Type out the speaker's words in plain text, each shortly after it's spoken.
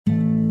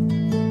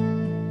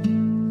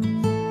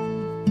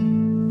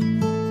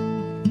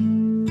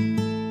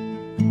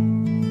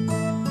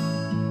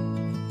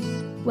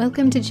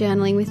Welcome to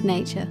Journaling with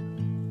Nature,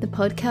 the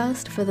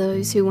podcast for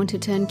those who want to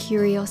turn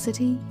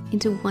curiosity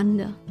into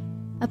wonder,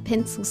 a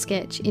pencil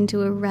sketch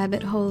into a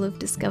rabbit hole of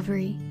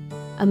discovery,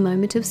 a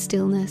moment of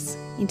stillness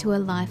into a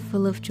life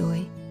full of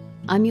joy.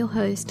 I'm your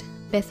host,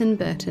 Bethan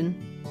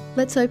Burton.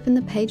 Let's open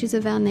the pages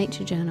of our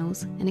nature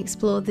journals and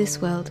explore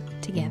this world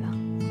together.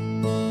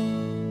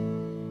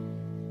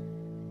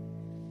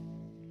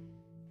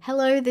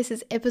 Hello, this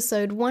is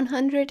episode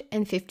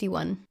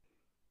 151.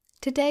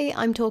 Today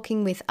I'm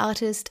talking with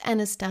artist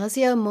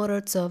Anastasiia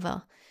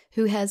Morozova,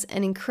 who has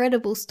an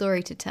incredible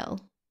story to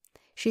tell.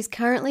 She's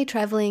currently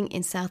traveling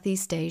in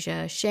Southeast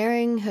Asia,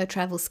 sharing her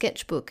travel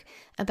sketchbook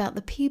about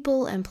the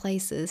people and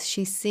places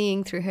she's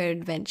seeing through her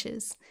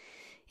adventures.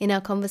 In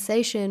our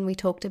conversation, we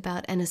talked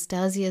about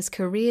Anastasia's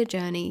career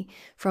journey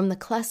from the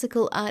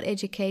classical art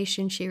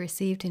education she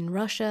received in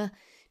Russia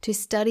to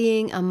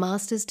studying a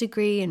master's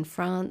degree in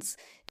France,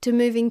 to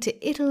moving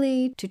to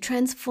Italy, to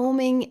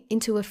transforming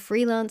into a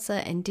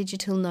freelancer and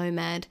digital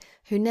nomad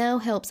who now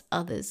helps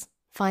others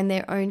find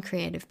their own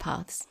creative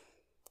paths.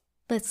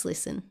 Let's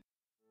listen.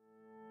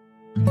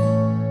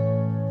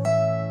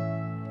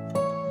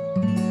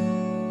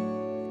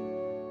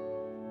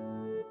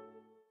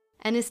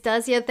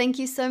 Anastasiia, thank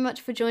you so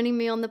much for joining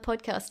me on the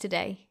podcast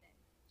today.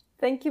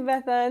 Thank you,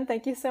 Bethan.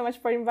 Thank you so much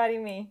for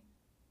inviting me.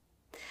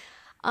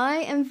 I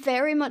am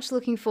very much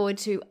looking forward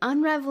to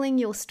unraveling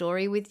your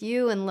story with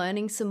you and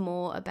learning some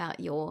more about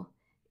your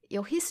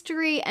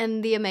history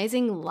and the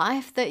amazing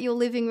life that you're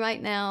living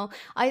right now.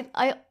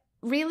 I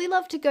really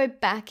love to go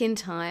back in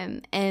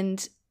time,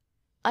 and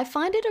I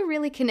find it a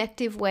really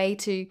connective way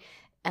to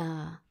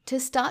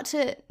start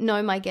to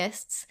know my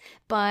guests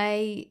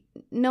by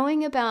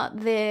knowing about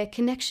their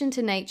connection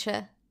to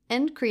nature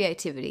and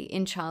creativity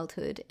in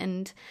childhood.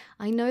 And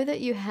I know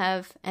that you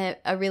have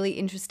a really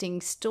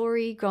interesting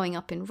story growing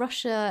up in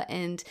Russia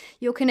and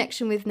your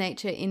connection with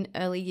nature in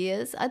early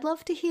years. I'd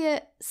love to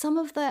hear some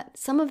of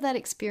that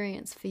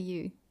experience for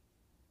you.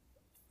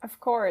 Of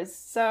course.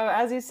 So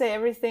as you say,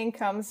 everything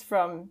comes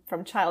from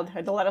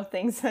childhood, a lot of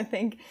things, I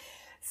think.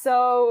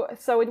 So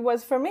it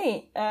was for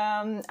me.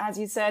 As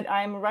you said,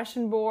 I'm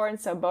Russian born,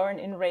 so born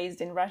and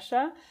raised in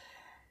Russia.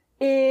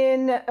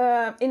 In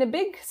a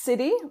big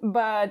city,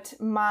 but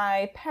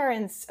my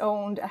parents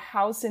owned a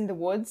house in the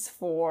woods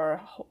for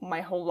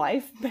my whole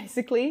life,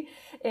 basically.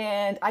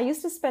 And I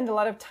used to spend a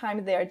lot of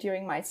time there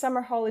during my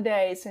summer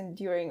holidays and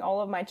during all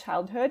of my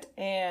childhood.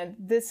 And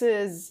this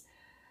is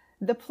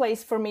the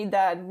place for me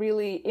that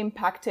really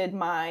impacted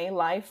my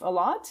life a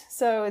lot.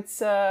 So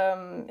it's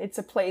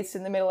a place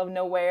in the middle of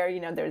nowhere.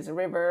 You know, there's a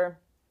river,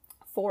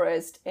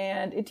 forest,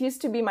 and it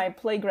used to be my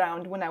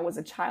playground when I was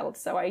a child.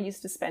 So I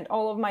used to spend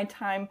all of my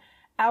time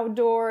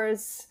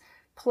outdoors,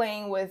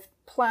 playing with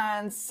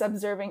plants,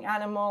 observing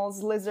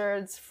animals,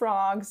 lizards,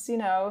 frogs, you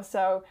know.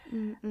 So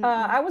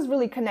I was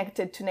really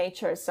connected to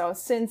nature. So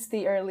since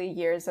the early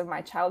years of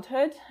my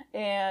childhood,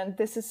 and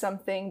this is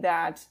something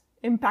that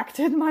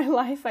impacted my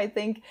life, I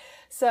think.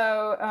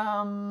 So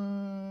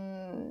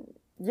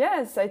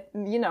yes,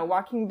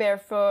 walking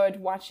barefoot,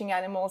 watching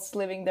animals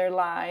living their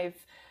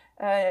life,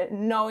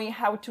 knowing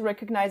how to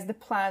recognize the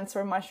plants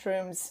or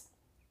mushrooms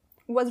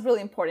was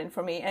really important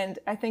for me. And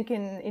I think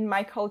in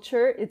my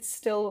culture, it's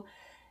still,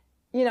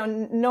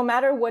 no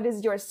matter what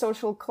is your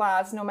social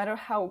class, no matter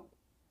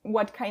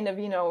what kind of,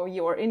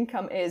 your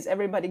income is,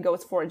 everybody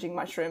goes foraging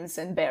mushrooms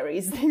and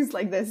berries, things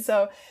like this.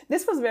 So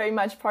this was very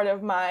much part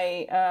of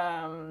my,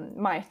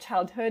 my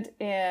childhood.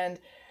 And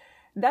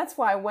that's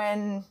why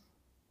when,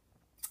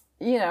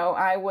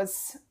 I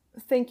was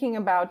thinking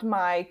about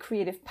my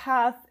creative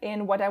path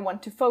and what I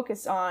want to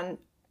focus on,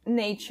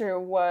 nature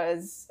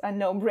was a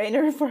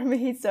no-brainer for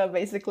me. So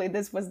basically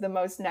this was the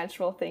most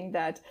natural thing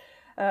that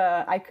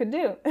I could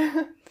do.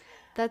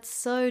 That's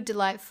so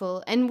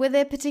delightful. And were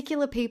there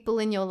particular people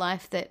in your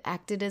life that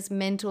acted as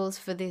mentors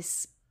for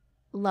this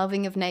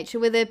loving of nature?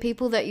 Were there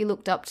people that you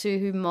looked up to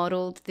who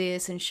modeled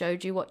this and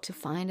showed you what to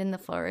find in the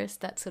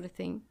forest, that sort of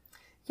thing?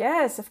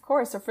 Yes, of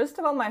course. So first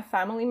of all, my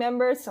family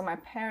members, so my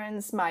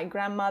parents, my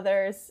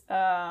grandmothers,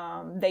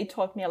 they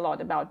taught me a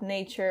lot about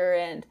nature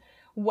and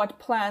what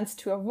plants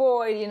to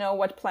avoid,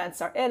 what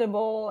plants are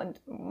edible and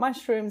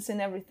mushrooms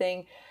and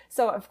everything.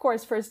 So of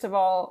course, first of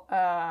all,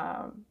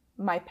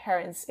 my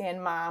parents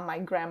and my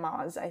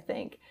grandmas, I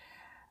think.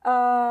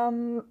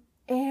 And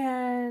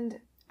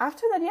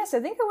after that, yes, I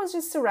think I was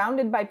just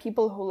surrounded by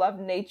people who love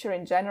nature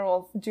in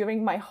general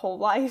during my whole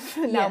life.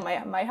 Now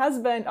my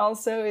husband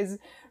also is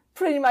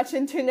pretty much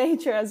into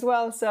nature as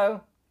well.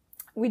 So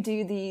we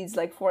do these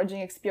like foraging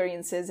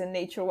experiences and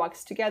nature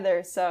walks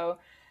together. So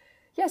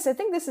yes, I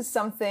think this is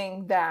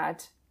something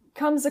that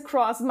comes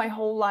across my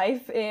whole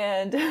life,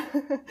 and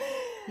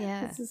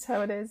this is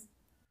how it is.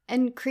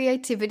 And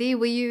creativity,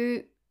 were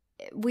you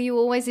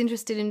always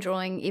interested in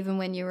drawing even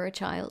when you were a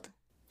child?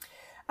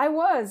 I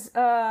was.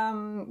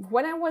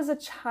 When I was a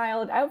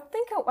child, I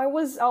think I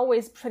was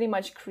always pretty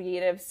much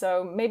creative.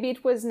 So maybe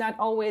it was not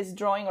always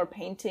drawing or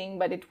painting,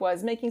 but it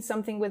was making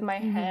something with my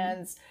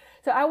hands.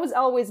 So I was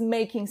always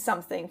making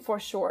something for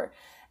sure.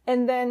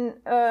 And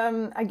then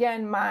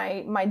again,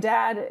 my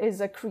dad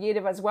is a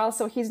creative as well.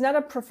 So he's not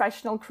a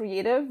professional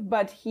creative,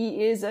 but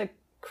he is a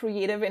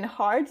creative in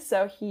heart.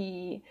 So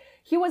he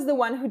was the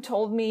one who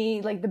told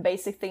me like the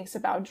basic things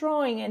about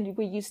drawing, and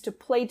we used to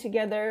play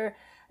together.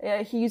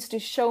 He used to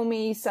show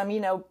me some,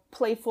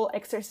 playful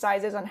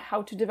exercises on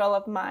how to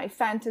develop my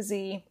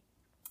fantasy,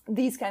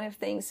 these kind of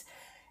things.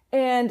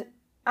 And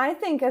I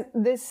think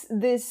this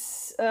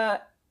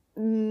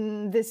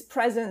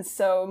presence,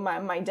 so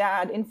my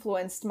dad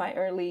influenced my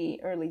early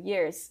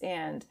years,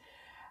 and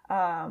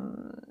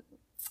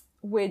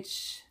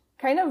which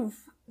kind of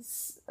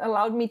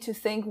allowed me to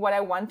think what I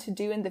want to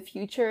do in the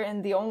future.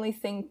 And the only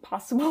thing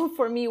possible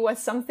for me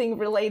was something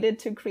related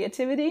to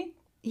creativity.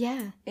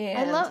 Yeah.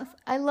 And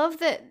I love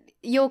that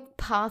your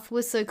path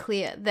was so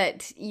clear,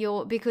 that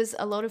because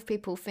a lot of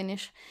people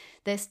finish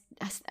their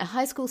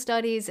high school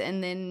studies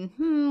and then,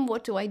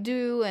 what do I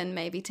do? And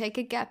maybe take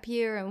a gap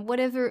year and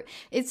whatever.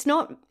 It's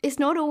not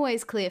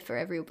always clear for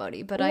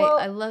everybody, but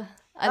I love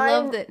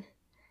that.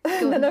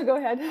 No, go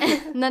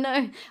ahead. No.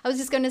 I was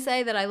just going to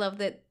say that I love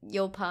that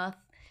your path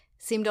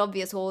seemed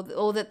obvious,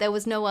 or that there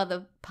was no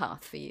other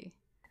path for you.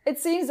 It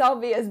seems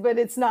obvious, but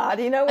it's not.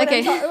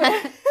 Okay.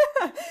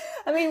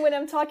 I mean, when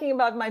I'm talking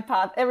about my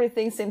path,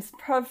 everything seems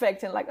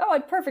perfect and like, oh,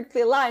 it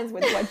perfectly aligns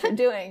with what you're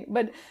doing.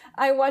 But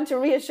I want to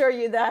reassure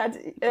you that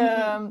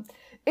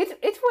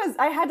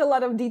I had a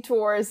lot of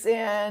detours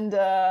and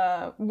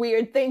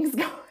weird things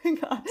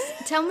going on.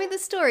 Tell me the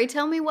story.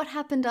 Tell me what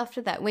happened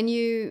after that, when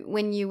you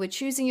were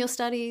choosing your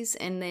studies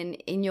and then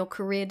in your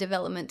career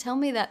development. Tell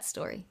me that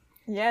story.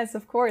 Yes,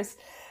 of course.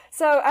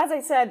 So as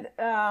I said,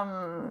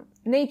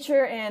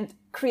 nature and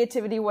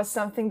creativity was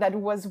something that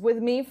was with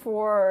me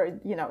for,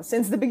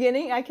 since the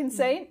beginning, I can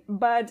say.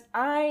 But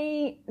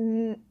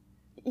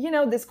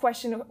this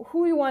question of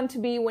who you want to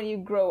be when you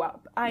grow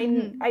up,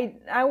 I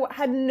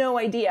had no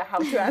idea how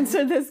to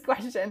answer this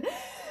question.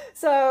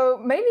 So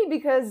maybe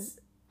because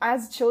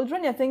as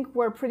children, I think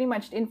we're pretty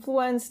much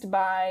influenced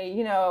by,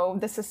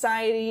 the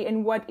society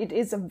and what it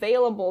is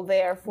available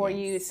there for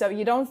you. So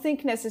you don't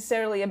think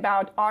necessarily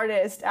about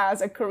artist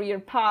as a career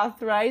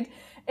path, right?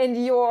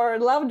 And your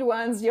loved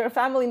ones, your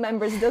family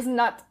members does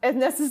not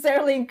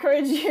necessarily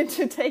encourage you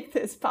to take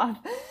this path.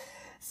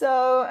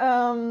 So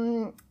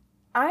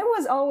I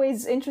was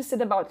always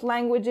interested about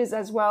languages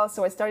as well.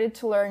 So I started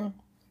to learn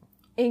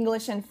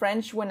English and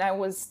French when I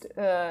was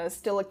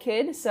still a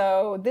kid.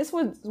 So this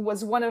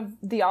was one of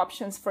the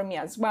options for me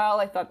as well.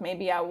 I thought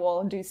maybe I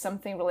will do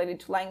something related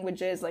to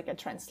languages, like a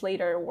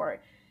translator, or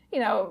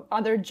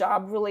other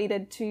job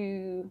related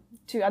to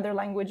other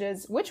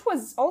languages, which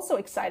was also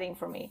exciting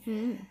for me.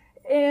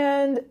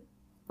 And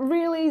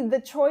really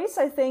the choice,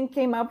 I think,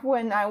 came up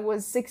when I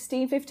was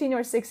 15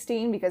 or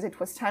 16, because it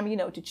was time,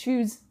 to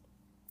choose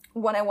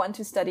what I want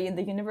to study in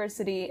the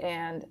university.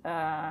 And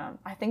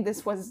I think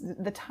this was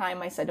the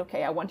time I said,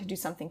 okay, I want to do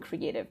something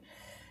creative.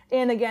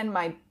 And again,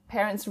 my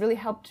parents really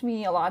helped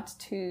me a lot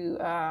to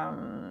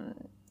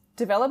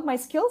develop my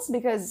skills,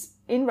 because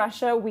in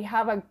Russia, we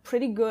have a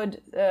pretty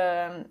good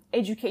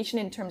education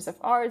in terms of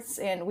arts,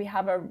 and we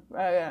have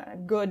a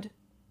good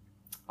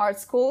art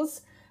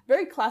schools,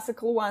 very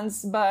classical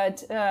ones,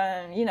 but,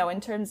 in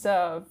terms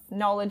of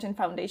knowledge and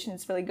foundation,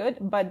 it's really good.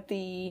 But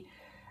the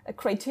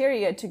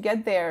criteria to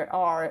get there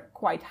are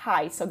quite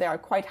high. So there are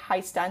quite high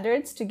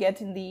standards to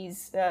get in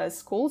these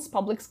schools,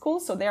 public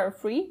schools. So they are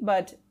free,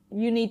 but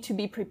you need to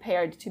be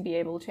prepared to be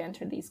able to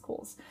enter these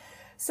schools.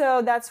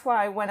 So that's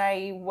why when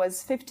I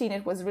was 15,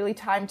 it was really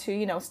time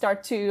to,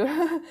 start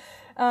to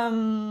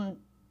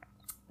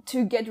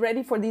to get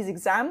ready for these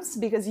exams,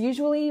 because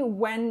usually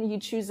when you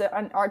choose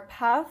an art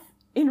path,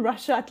 in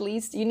Russia at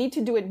least, you need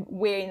to do it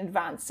way in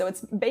advance. So it's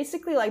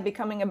basically like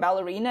becoming a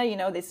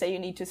ballerina. They say you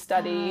need to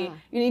study,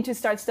 you need to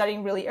start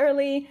studying really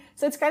early.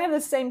 So it's kind of the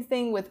same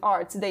thing with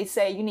arts. They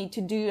say you need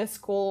to do a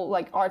school,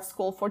 like art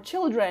school for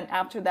children.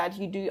 After that,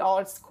 you do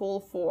art school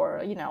for,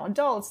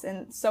 adults,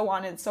 and so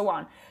on and so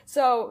on.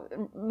 So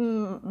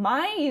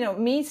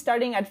me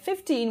starting at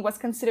 15 was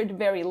considered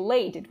very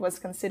late. It was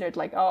considered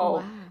like,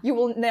 you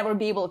will never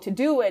be able to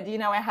do it.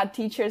 I had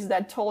teachers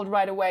that told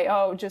right away,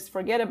 just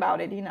forget about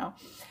it,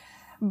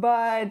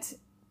 But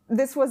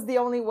this was the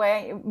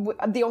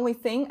only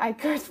thing I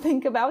could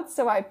think about.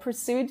 So I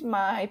pursued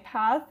my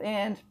path,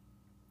 and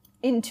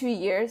in 2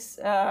 years,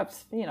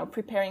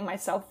 preparing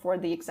myself for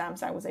the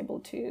exams, I was able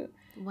to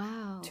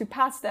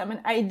pass them. And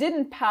I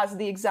didn't pass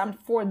the exam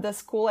for the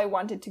school I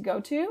wanted to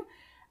go to.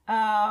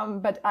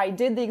 But I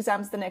did the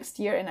exams the next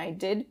year, and I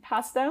did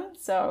pass them.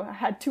 So I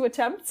had 2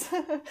 attempts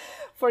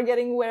for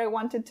getting where I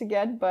wanted to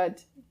get,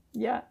 but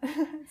yeah.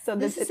 So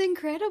this is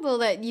incredible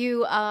that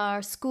you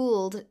are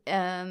schooled,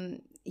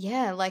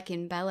 like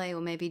in ballet or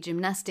maybe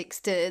gymnastics,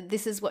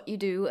 this is what you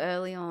do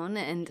early on.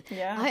 And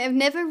I have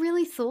never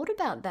really thought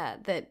about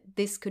that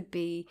this could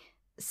be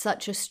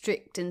such a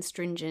strict and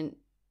stringent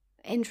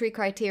entry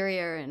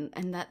criteria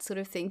and that sort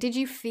of thing. Did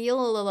you feel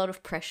a lot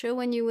of pressure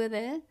when you were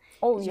there?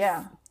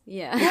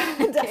 Yeah.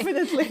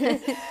 Definitely.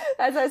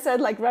 As I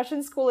said, like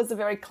Russian school is a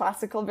very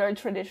classical, very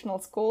traditional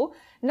school.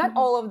 Not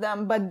all of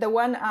them, but the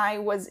one I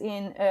was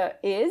in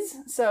is.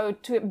 So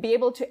to be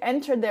able to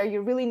enter there,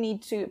 you really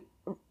need to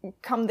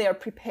come there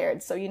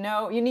prepared. So, you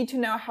need to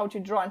know how to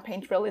draw and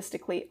paint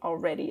realistically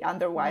already.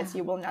 Otherwise,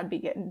 you will not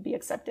be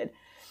accepted.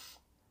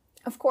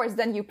 Of course,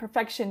 then you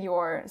perfection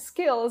your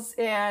skills.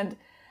 And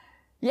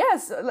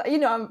yes,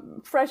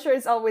 pressure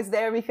is always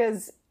there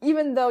because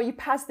even though you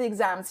pass the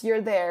exams, you're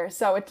there.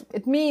 So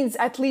it means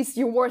at least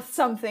you're worth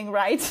something,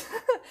 right?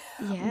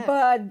 Yeah.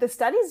 But the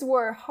studies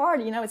were hard,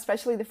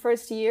 especially the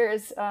first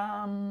years.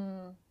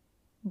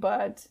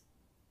 But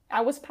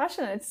I was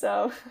passionate,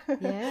 so.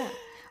 Yeah.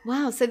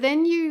 Wow. So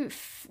then you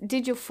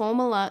did your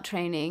formal art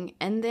training,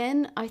 and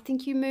then I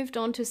think you moved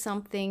on to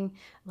something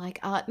like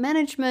art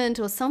management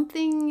or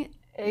something.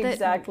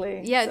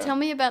 Exactly. Yeah, so, tell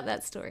me about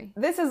that story.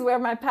 This is where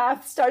my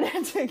path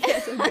started to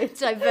get a bit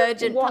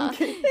divergent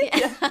wonky.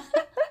 path. Yeah.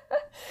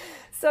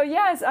 So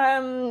yes,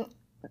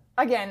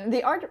 again,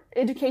 the art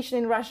education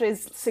in Russia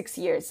is 6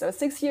 years. So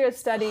 6 years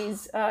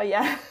studies,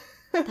 yeah.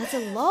 That's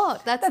a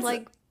lot. That's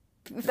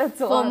a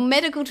for lot.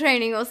 Medical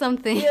training or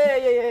something.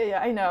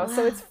 Yeah, I know. Wow.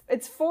 So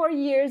it's 4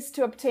 years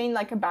to obtain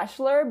like a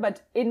bachelor,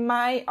 but in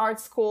my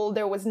art school,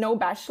 there was no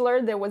bachelor.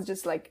 There was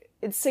just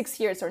it's 6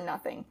 years or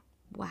nothing.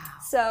 Wow.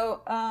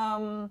 So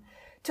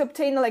to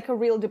obtain like a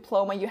real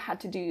diploma, you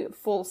had to do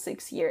full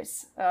 6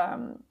 years.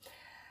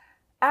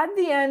 At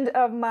the end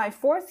of my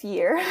 4th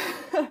year,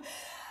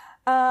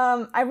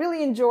 I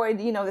really enjoyed,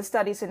 the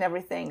studies and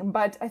everything.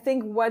 But I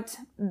think what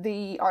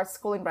the art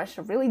school in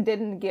Russia really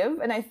didn't give,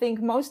 and I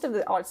think most of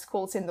the art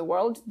schools in the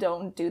world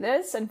don't do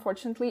this,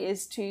 unfortunately,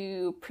 is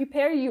to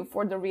prepare you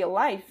for the real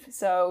life.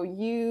 So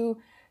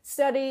you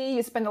study,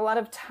 you spend a lot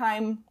of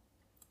time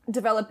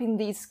developing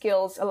these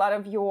skills, a lot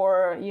of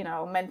your,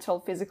 mental,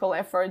 physical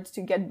effort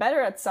to get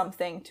better at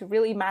something, to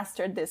really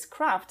master this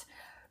craft.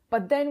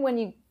 But then when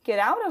you get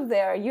out of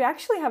there, you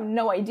actually have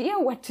no idea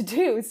what to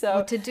do. So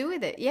what to do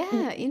with it?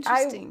 Yeah,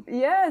 interesting.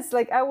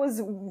 I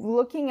was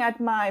looking at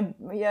my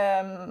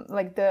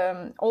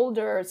the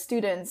older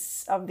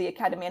students of the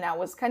academy, and I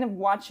was kind of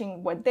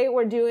watching what they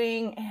were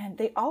doing, and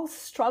they all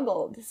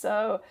struggled.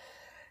 So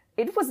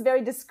it was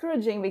very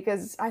discouraging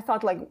because I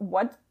thought, like,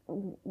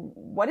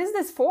 what is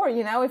this for?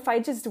 If I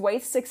just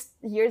waste 6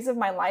 years of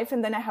my life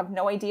and then I have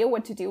no idea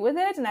what to do with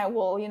it, and I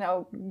will,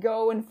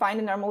 go and find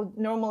a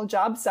normal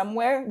job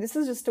somewhere, this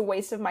is just a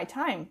waste of my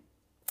time.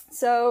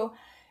 So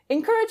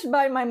encouraged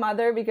by my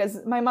mother,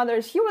 because my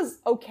mother, she was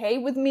okay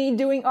with me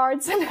doing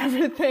arts and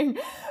everything.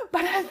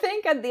 But I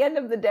think at the end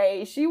of the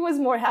day, she was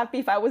more happy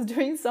if I was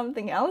doing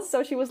something else.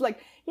 So she was like,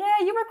 yeah,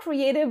 you were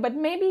creative, but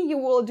maybe you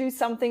will do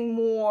something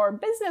more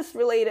business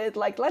related.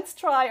 Like, let's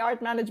try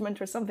art management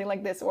or something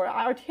like this, or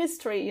art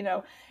history,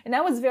 And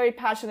I was very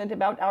passionate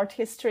about art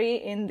history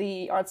in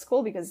the art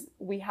school because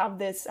we have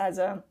this as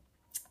a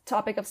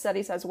topic of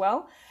studies as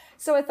well.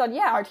 So I thought,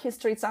 yeah, art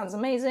history sounds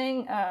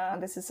amazing.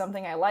 This is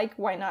something I like.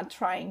 Why not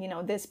trying,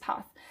 this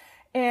path?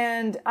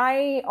 And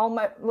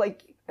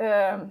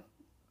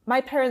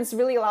my parents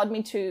really allowed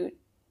me to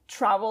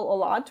travel a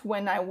lot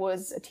when I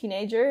was a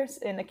teenager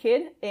and a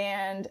kid.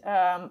 And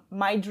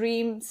my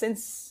dream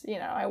since,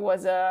 I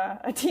was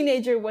a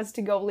teenager was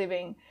to go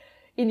living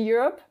in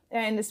Europe,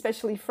 and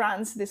especially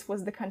France. This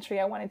was the country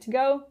I wanted to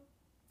go.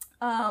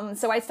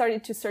 So I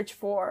started to search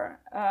for,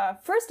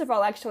 first of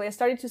all, actually, I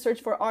started to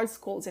search for art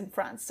schools in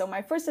France. So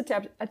my first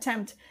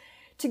attempt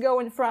to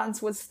go in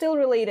France was still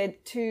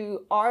related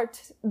to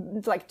art,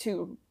 like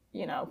to,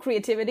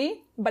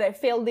 creativity, but I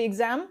failed the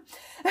exam.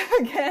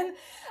 Again,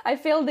 I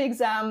failed the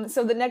exam.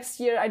 So the next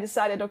year I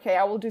decided, okay,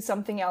 I will do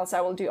something else.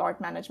 I will do art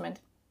management.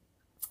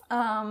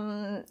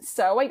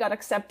 So I got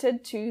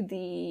accepted to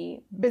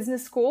the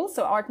business school,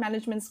 so art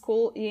management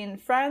school in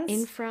France.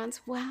 In France,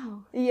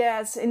 wow.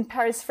 Yes, in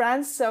Paris,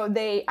 France. So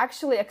they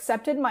actually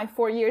accepted my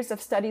 4 years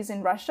of studies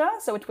in Russia.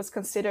 So it was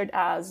considered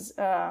as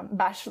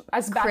bachelor.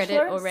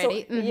 Credit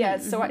already. So,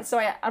 yes, so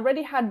I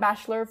already had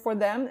bachelor for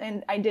them,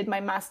 and I did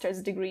my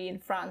master's degree in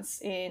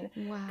France in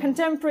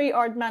contemporary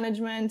art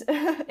management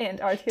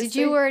and art history. Did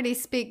you already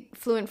speak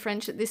fluent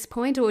French at this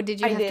point, or did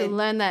you have to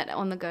learn that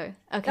on the go?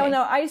 Okay.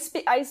 No, I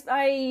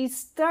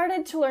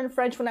started to learn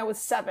French when I was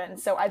 7,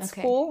 so at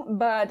school,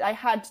 but I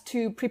had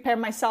to prepare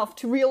myself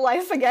to real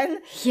life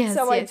again. Yes,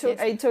 so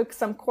I took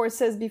some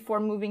courses before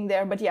moving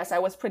there, but yes, I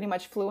was pretty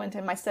much fluent,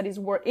 and my studies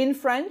were in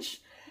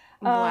French.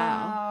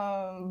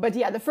 Wow. But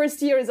yeah, the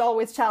first year is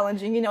always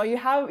challenging.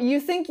 You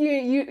think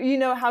you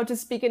know how to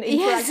speak and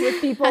interact with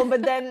people,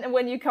 but then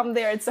when you come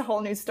there, it's a whole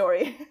new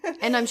story.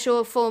 And I'm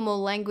sure formal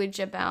language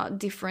about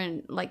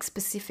different, like,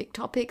 specific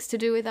topics to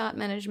do with art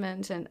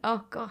management, and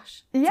oh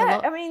gosh.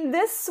 Yeah, I mean,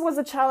 this was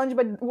a challenge,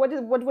 but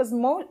what was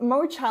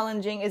more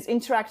challenging is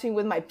interacting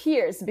with my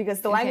peers,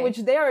 because the language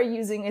they are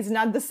using is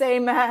not the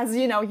same as,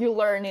 you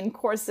learn in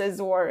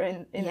courses or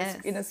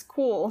in a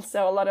school.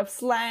 So a lot of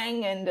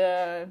slang and,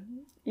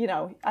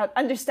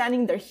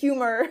 understanding their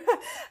humor.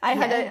 I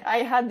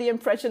had the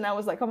impression I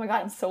was like, oh my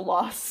God, I'm so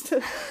lost.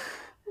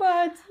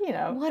 But, you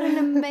know. What an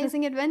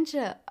amazing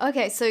adventure.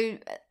 Okay, so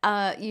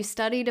you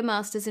studied a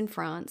master's in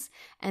France,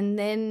 and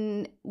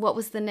then what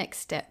was the next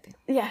step?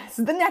 Yes,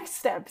 the next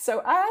step.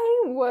 So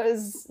I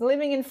was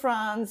living in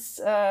France,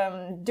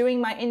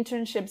 doing my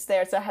internships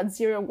there. So I had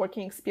zero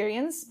working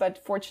experience,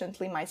 but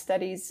fortunately my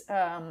studies,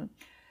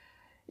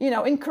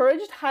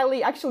 encouraged,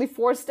 highly actually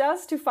forced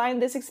us to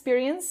find this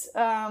experience.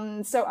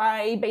 So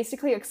I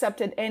basically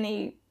accepted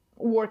any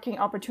working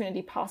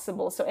opportunity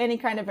possible. So any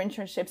kind of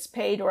internships,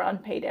 paid or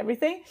unpaid,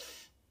 everything.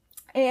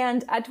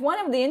 And at one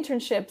of the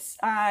internships,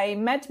 I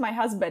met my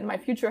husband, my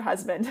future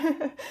husband.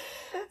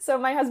 So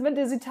my husband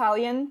is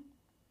Italian,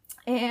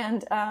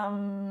 and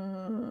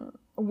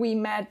we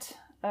met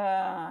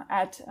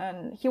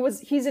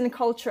he's in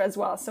culture as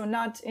well. So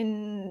not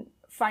in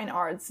fine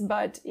arts,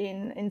 but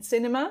in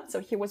cinema. So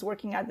he was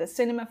working at the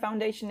Cinema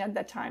Foundation at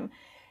that time.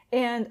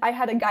 And I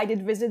had a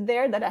guided visit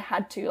there that I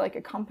had to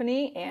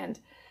accompany, and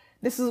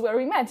this is where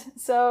we met.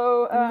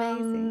 So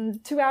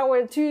 2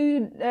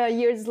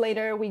 years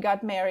later, we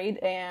got married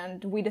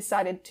and we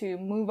decided to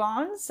move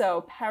on.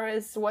 So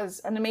Paris was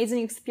an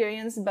amazing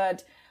experience,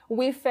 but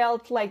we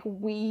felt like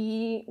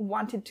we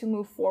wanted to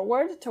move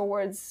forward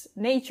towards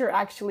nature,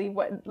 actually.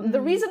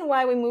 The reason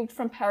why we moved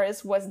from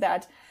Paris was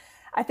that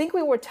I think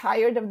we were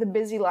tired of the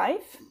busy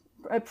life,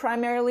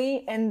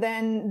 primarily. And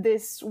then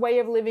this way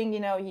of living,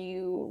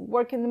 you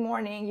work in the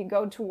morning, you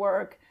go to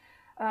work,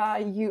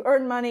 you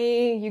earn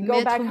money, you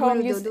go back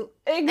home.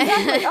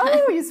 Exactly.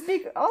 Oh, you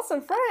speak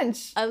also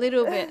French. A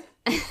little bit.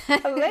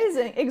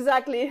 Amazing.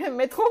 Exactly.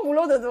 Métro,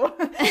 boulot, dodo.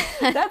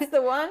 That's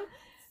the one.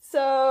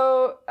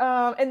 So,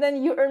 and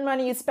then you earn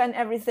money, you spend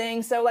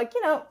everything. So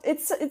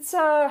it's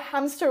a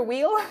hamster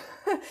wheel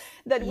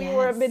that we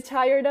were a bit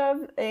tired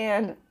of.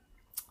 And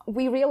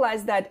we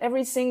realized that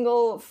every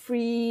single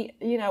free,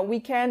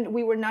 weekend,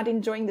 we were not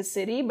enjoying the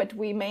city, but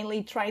we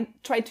mainly tried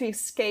to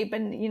escape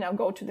and,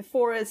 go to the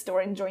forest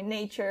or enjoy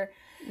nature.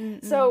 Mm-mm.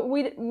 So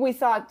we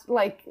thought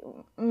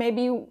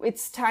maybe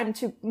it's time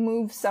to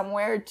move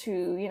somewhere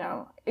to,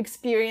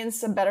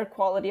 experience a better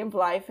quality of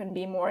life and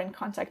be more in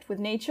contact with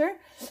nature.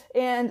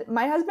 And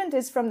my husband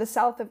is from the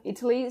south of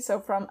Italy,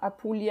 so from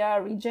Apulia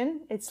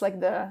region. It's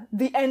like the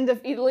end of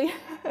Italy.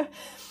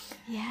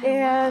 Yeah.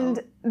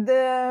 And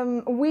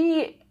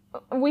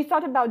we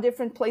thought about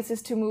different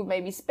places to move,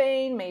 maybe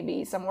Spain,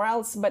 maybe somewhere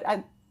else. But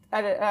at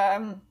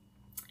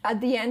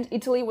the end,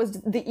 Italy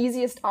was the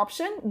easiest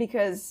option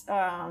because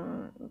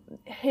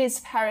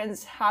his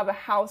parents have a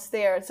house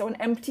there, so an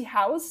empty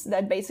house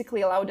that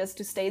basically allowed us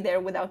to stay there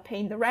without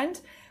paying the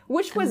rent,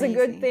 which was a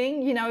good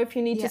thing, if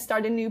you need to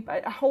start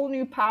a whole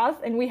new path.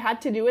 And we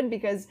had to do it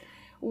because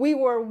we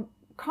were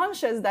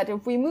conscious that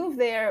if we move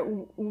there,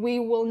 we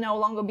will no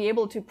longer be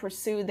able to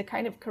pursue the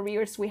kind of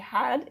careers we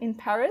had in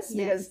Paris,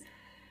 because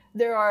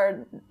there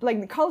are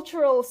the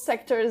cultural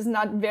sector is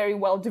not very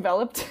well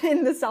developed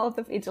in the south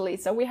of Italy.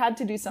 So we had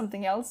to do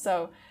something else.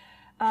 So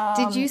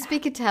did you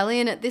speak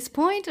Italian at this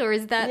point, or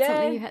is that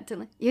something you had to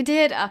learn? You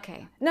did?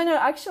 Okay. No,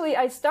 actually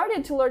I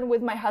started to learn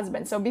with my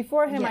husband. So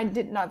before him, I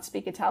did not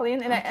speak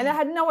Italian, and I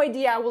had no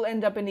idea I will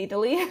end up in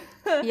Italy.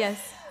 Yes.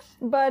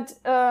 But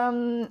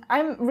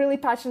I'm really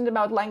passionate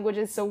about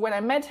languages. So when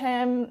I met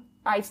him,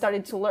 I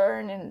started to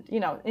learn, and,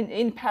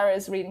 in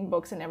Paris, reading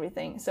books and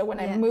everything. So when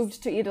I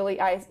moved to Italy,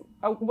 I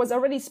was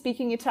already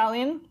speaking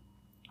Italian,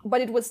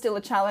 but it was still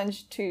a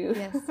challenge to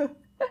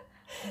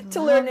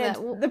to learn it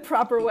the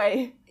proper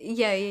way.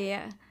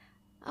 Yeah.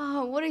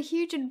 Oh, what a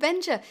huge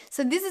adventure.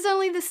 So this is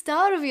only the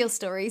start of your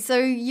story. So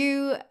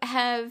you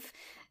have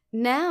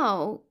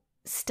now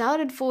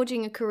started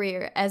forging a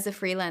career as a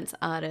freelance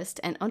artist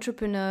and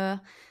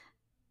entrepreneur.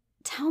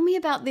 Tell me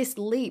about this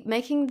leap,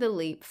 making the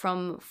leap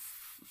from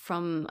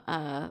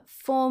a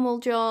formal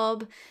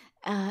job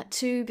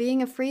to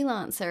being a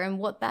freelancer, and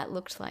what that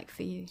looked like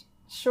for you.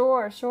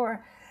 Sure.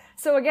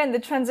 So again, the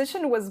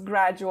transition was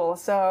gradual.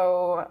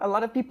 So a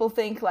lot of people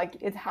think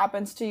it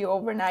happens to you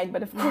overnight,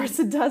 but of course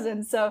it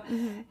doesn't. So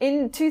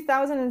in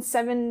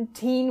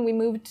 2017, we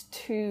moved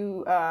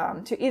to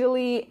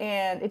Italy,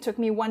 and it took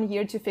me 1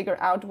 year to figure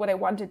out what I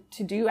wanted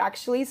to do,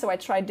 actually. So I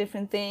tried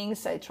different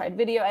things. I tried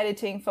video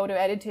editing, photo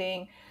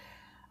editing,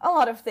 a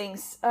lot of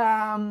things.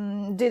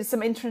 Did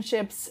some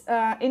internships.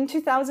 In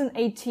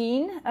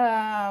 2018,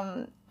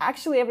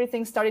 actually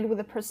everything started with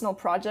a personal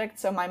project.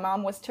 So my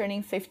mom was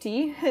turning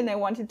 50 and I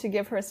wanted to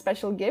give her a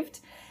special gift.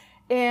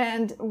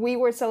 And we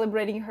were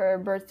celebrating her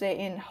birthday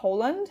in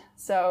Holland.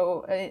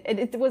 So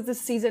it was the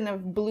season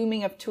of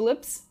blooming of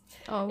tulips.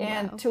 Oh,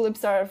 and wow.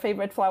 Tulips are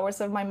favorite flowers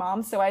of my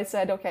mom. So I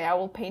said, okay, I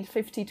will paint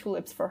 50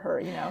 tulips for her,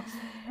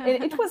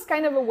 And it was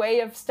kind of a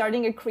way of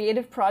starting a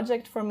creative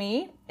project for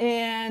me.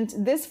 And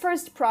this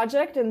first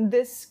project and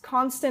this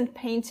constant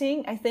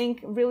painting, I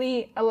think,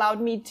 really allowed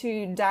me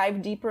to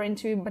dive deeper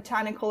into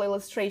botanical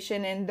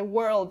illustration and the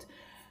world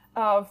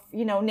of,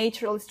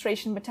 nature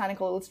illustration,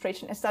 botanical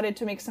illustration. I started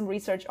to make some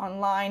research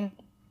online,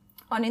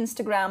 on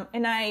Instagram,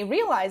 and I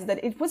realized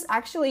that it was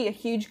actually a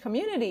huge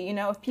community,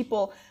 of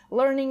people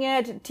learning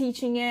it,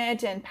 teaching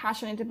it, and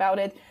passionate about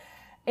it.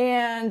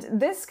 And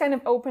this kind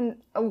of opened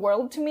a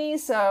world to me.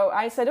 So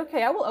I said,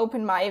 okay, I will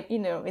open my,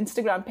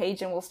 Instagram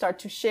page and will start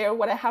to share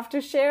what I have to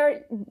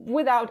share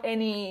without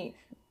any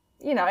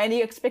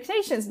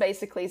expectations,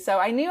 basically. So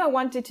I knew I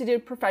wanted to do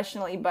it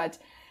professionally, but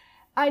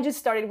I just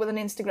started with an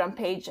Instagram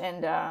page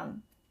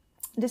and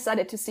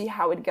decided to see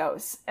how it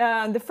goes.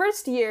 The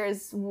first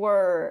years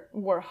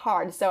were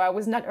hard. So I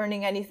was not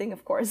earning anything,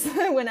 of course,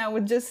 when I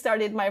would just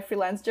started my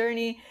freelance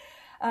journey.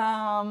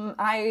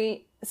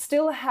 I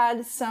still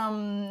had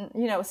some,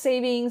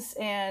 savings,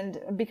 and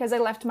because I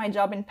left my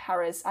job in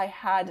Paris, I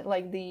had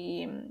like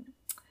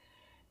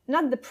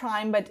not the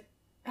prime, but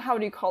how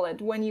do you call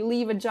it? When you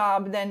leave a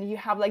job, then you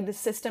have like the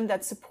system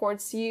that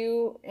supports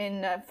you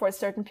for a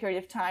certain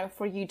period of time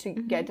for you to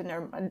get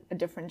a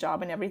different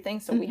job and everything.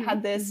 So we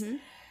had this.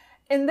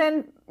 And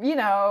then,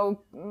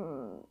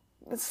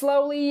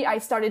 slowly I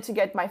started to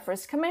get my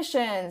first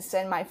commissions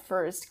and my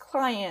first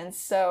clients.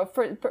 So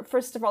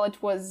first of all,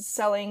 it was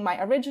selling my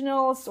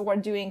originals or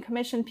doing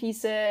commission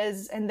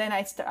pieces. And then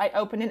I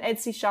opened an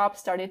Etsy shop,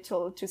 started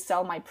to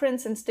sell my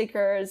prints and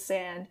stickers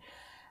and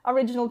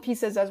original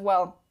pieces as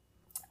well.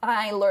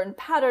 I learned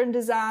pattern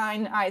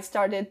design. I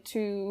started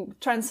to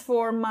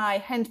transform my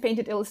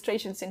hand-painted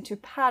illustrations into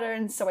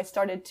patterns. So I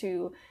started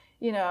to,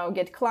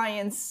 get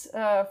clients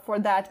for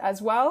that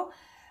as well.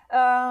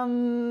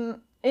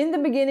 In the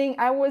beginning,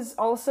 I was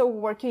also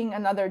working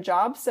another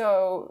job,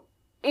 so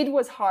it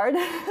was hard.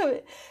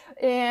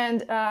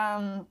 And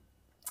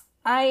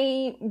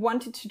I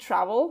wanted to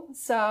travel.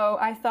 So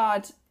I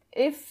thought,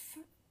 if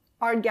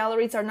art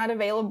galleries are not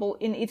available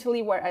in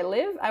Italy where I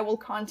live, I will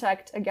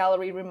contact a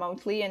gallery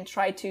remotely and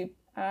try to,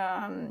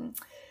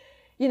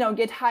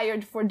 get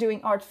hired for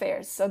doing art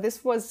fairs. So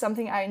this was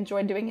something I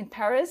enjoyed doing in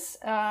Paris.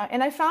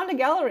 And I found a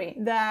gallery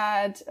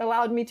that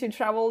allowed me to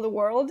travel the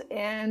world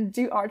and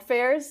do art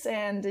fairs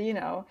and,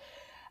 Tell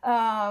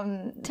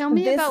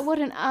me about what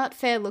an art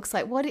fair looks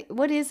like.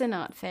 What is an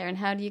art fair and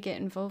how do you get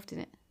involved in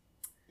it?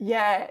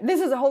 Yeah, this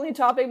is a whole new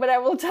topic, but I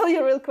will tell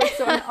you real quick.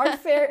 So an art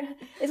fair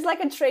is like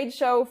a trade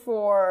show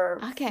for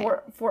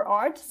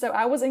art. So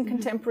I was in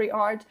contemporary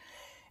art,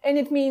 and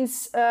it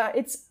means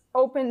it's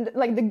open,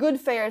 like the good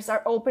fairs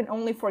are open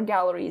only for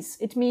galleries.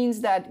 It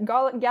means that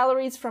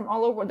galleries from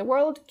all over the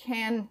world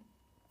can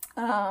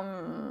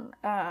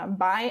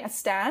buy a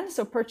stand,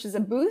 so purchase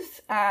a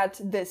booth at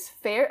this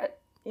fair.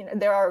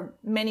 There are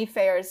many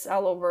fairs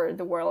all over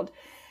the world.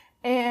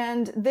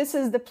 And this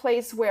is the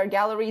place where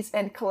galleries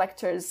and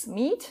collectors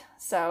meet.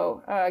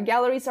 So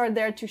galleries are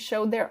there to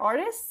show their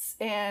artists,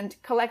 and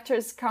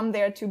collectors come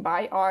there to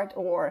buy art,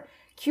 or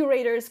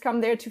curators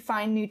come there to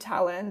find new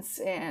talents,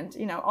 and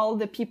all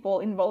the people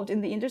involved in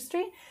the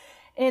industry.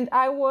 And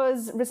I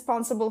was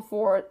responsible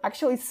for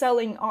actually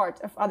selling art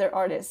of other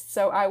artists.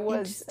 So I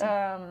was,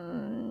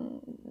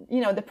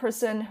 the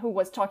person who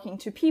was talking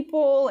to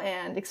people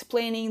and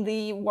explaining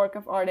the work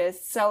of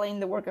artists,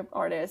 selling the work of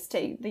artists,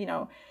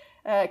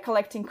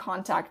 collecting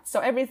contacts. So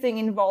everything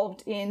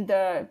involved in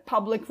the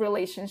public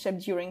relationship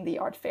during the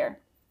art fair,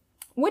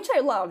 which I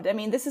loved. I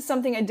mean, this is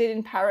something I did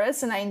in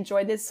Paris and I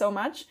enjoyed this so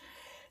much.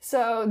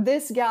 So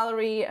this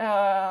gallery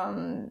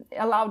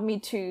allowed me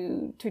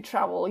to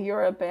travel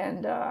Europe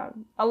and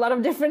a lot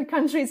of different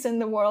countries in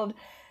the world.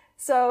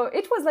 So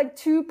it was like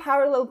two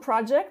parallel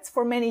projects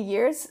for many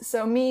years.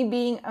 So me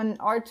being an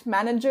art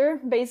manager,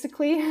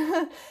 basically,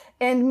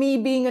 and me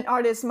being an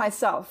artist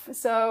myself.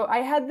 So I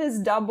had this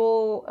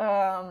double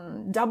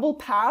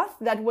path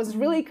that was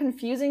really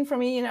confusing for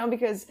me,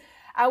 because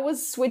I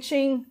was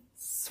switching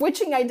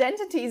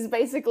identities,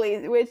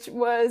 basically, which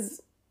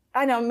was,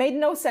 made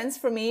no sense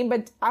for me.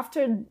 But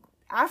after,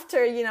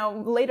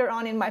 later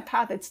on in my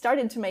path, it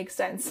started to make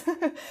sense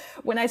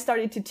when I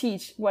started to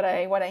teach what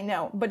I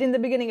know. But in the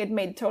beginning, it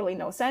made totally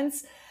no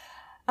sense.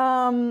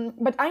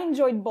 But I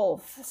enjoyed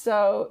both.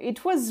 So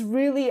it was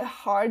really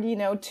hard,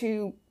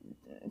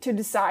 to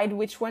decide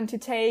which one to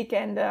take.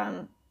 And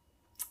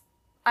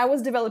I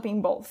was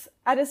developing both.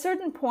 At a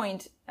certain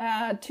point,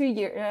 1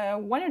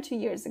 or 2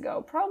 years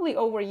ago, probably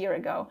over a year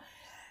ago,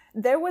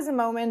 there was a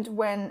moment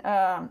when,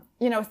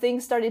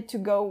 things started to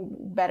go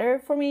better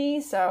for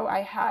me. So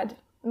I had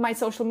my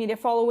social media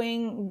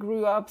following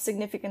grew up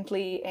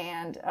significantly,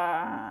 and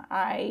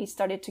I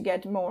started to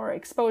get more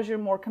exposure,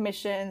 more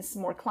commissions,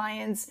 more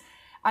clients.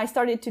 I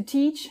started to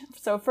teach.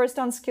 So first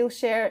on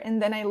Skillshare,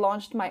 and then I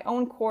launched my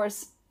own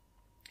course.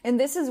 And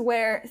this is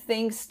where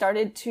things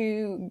started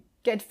to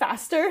get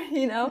faster,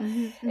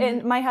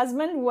 And my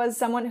husband was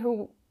someone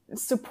who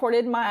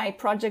supported my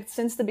project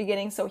since the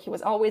beginning. So he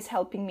was always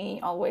helping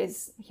me,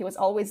 he was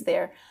always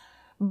there.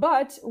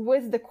 But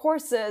with the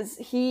courses,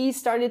 he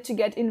started to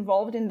get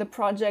involved in the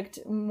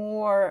project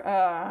more,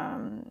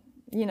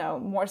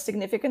 more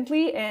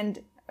significantly.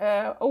 And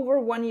over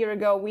 1 year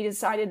ago, we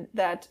decided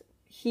that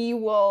he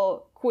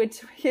will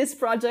quit his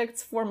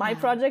projects for my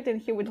project,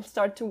 and he would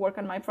start to work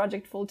on my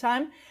project full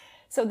time.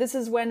 So this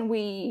is when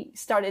we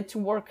started to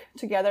work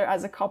together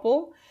as a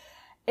couple.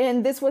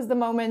 And this was the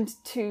moment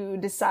to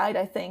decide,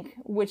 I think,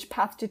 which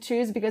path to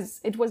choose,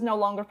 because it was no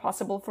longer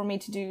possible for me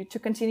to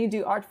continue to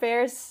do art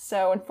fairs.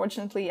 So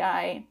unfortunately,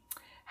 I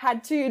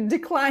had to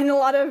decline a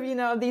lot of,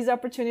 these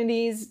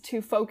opportunities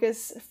to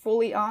focus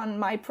fully on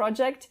my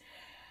project.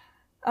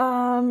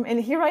 And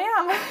here I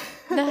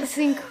am. That's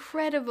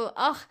incredible.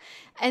 Oh,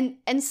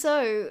 and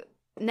so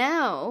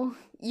now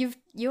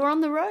you're on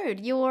the road.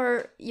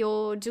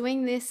 You're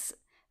doing this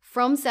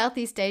from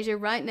Southeast Asia.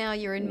 Right now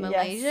you're in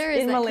Malaysia. Yes,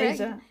 is in that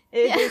Malaysia. Correct?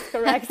 It is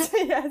correct.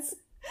 Yes.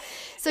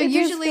 So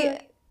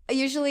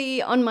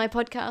usually on my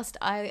podcast,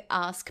 I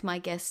ask my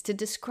guests to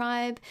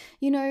describe,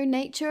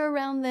 nature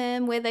around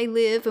them, where they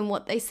live and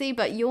what they see.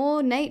 But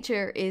your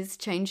nature is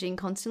changing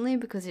constantly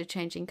because you're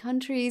changing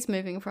countries,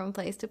 moving from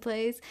place to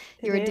place.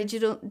 You're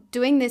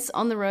doing this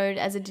on the road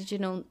as a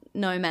digital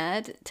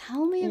nomad.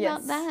 Tell me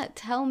about that.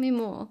 Tell me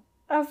more.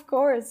 Of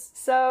course.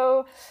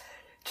 So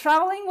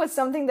traveling was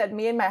something that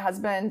me and my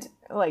husband,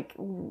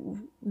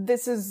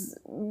 this is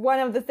one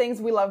of the things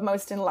we love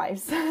most in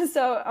life.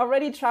 So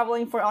already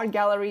traveling for art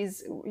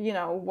galleries,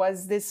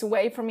 was this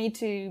way for me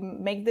to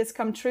make this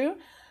come true.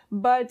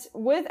 But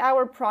with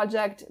our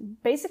project,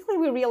 basically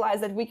we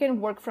realized that we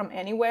can work from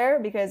anywhere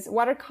because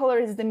watercolor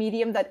is the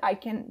medium that I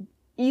can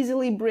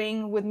easily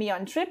bring with me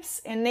on trips.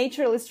 And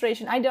nature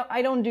illustration,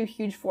 I don't do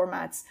huge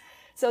formats.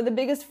 So the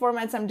biggest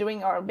formats I'm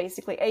doing are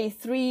basically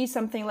A3,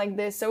 something like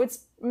this. So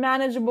it's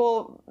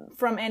manageable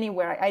from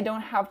anywhere. I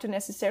don't have to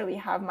necessarily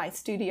have my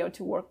studio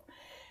to work.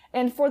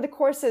 And for the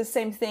courses,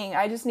 same thing.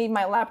 I just need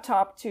my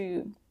laptop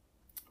to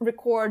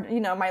record,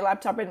 my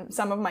laptop and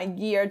some of my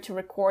gear to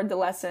record the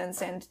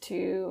lessons and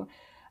to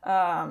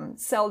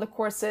sell the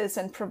courses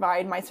and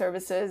provide my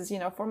services,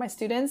 for my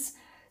students.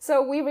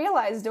 So we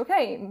realized,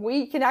 okay,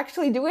 we can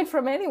actually do it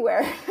from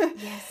anywhere.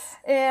 Yes.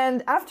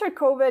 And after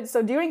COVID,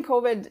 so during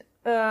COVID,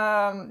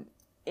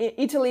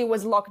 Italy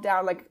was locked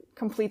down,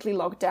 completely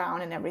locked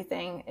down and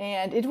everything.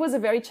 And it was a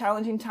very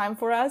challenging time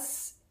for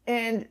us.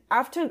 And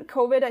after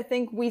COVID, I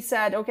think we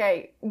said,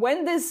 okay,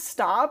 when this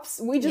stops,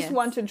 we just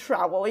want to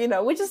travel,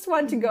 we just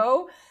want to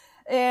go.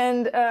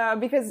 And,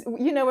 because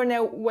you never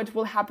know what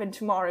will happen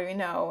tomorrow,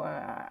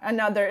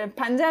 another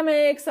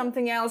pandemic,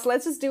 something else.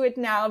 Let's just do it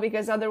now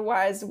because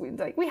otherwise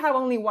we have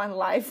only one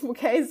life.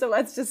 Okay. So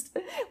let's just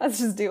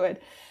do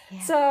it. Yeah.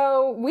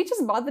 So we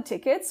just bought the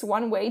tickets,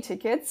 one-way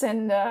tickets.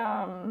 And,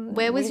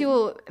 where was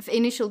your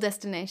initial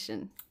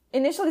destination?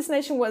 Initial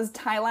destination was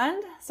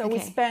Thailand. So we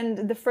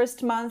spent the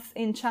first month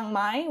in Chiang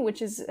Mai,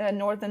 which is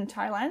northern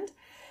Thailand.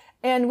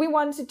 And we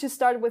wanted to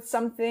start with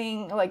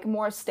something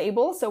more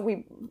stable. So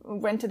we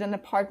rented an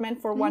apartment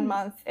for 1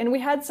 month and we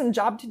had some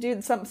job to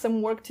do,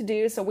 some work to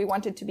do. So we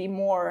wanted to be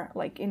more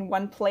in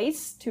one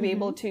place to be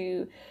able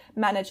to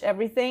manage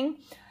everything.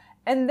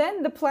 And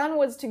then the plan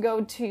was to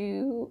go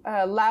to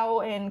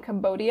Laos and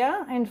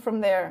Cambodia. And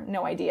from there,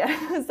 no idea.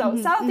 So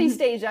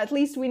Southeast Asia, at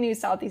least we knew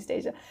Southeast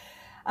Asia.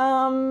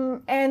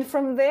 And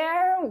from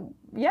there,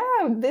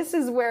 this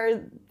is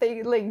where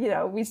they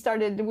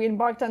we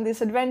embarked on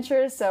this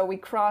adventure. So we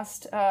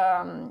crossed,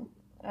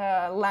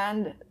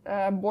 land,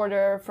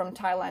 border from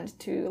Thailand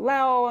to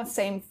Laos,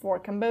 same for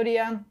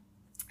Cambodia.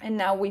 And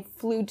now we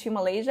flew to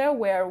Malaysia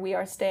where we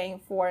are staying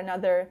for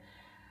another,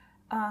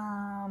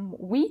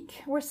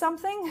 week or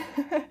something.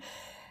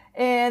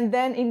 And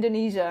then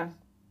Indonesia.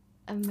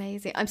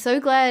 Amazing. I'm so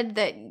glad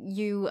that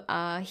you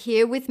are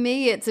here with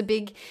me. It's a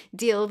big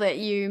deal that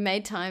you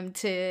made time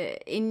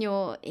in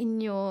your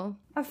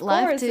of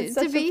life course, it's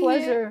such a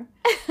pleasure.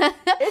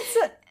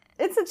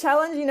 It's a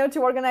challenge, to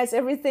organize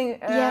everything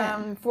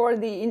for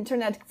the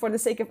internet, for the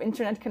sake of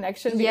internet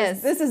connection.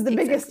 Because this is the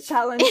biggest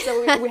challenge.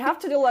 So we have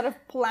to do a lot of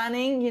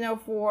planning,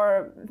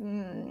 for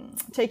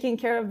taking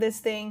care of this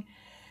thing.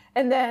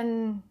 And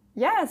then,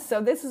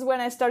 so this is when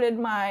I started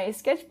my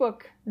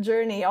sketchbook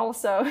journey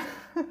also.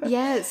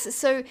 Yes.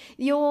 So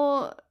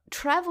your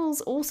travels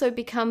also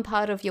become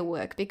part of your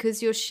work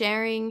because you're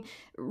sharing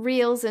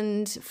reels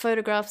and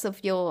photographs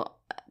of your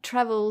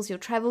travels, your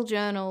travel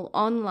journal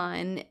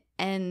online.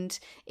 And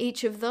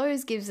each of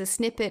those gives a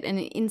snippet and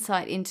an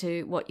insight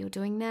into what you're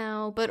doing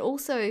now, but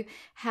also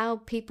how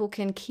people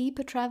can keep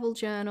a travel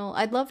journal.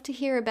 I'd love to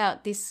hear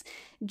about this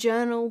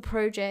journal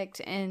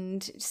project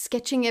and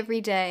sketching every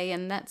day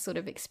and that sort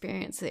of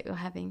experience that you're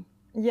having.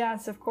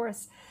 Yes, of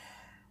course.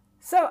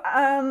 So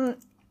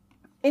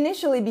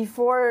initially,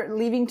 before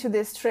leaving to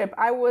this trip,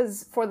 I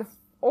was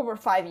over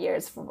 5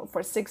 years,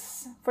 for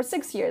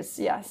 6 years,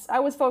 yes. I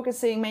was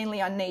focusing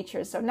mainly on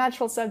nature, so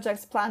natural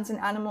subjects, plants and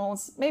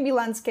animals, maybe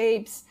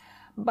landscapes,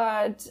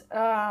 but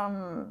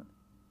travel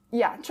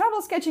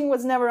sketching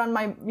was never on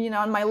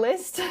my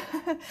list.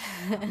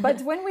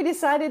 But when we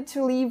decided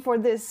to leave for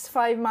this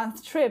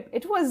 5-month trip,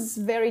 it was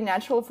very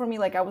natural for me.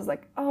 I was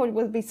like, oh, it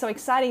would be so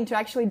exciting to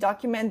actually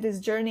document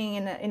this journey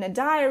in a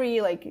diary,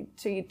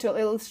 to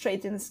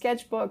illustrate in a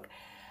sketchbook.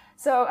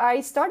 So I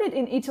started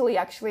in Italy,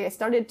 actually. I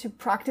started to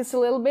practice a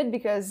little bit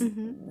because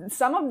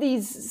some of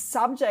these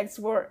subjects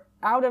were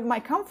out of my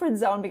comfort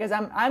zone because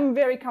I'm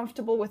very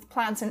comfortable with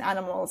plants and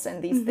animals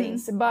and these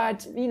things.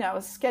 But,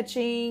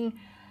 sketching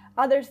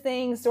other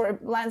things or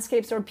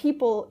landscapes or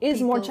people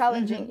is more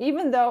challenging,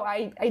 even though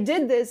I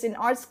did this in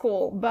art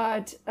school,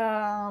 but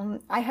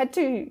I had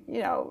to,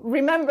 you know,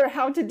 remember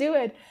how to do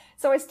it.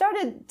 So I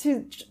started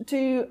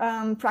to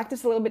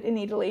practice a little bit in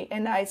Italy,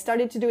 and I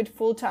started to do it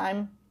full time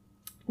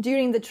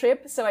during the trip.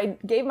 So I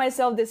gave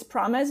myself this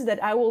promise that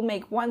I will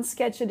make one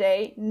sketch a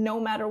day, no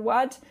matter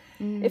what.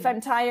 If I'm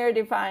tired,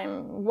 if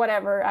I'm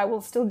whatever, I will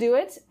still do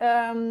it.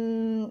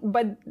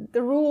 But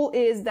the rule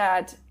is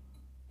that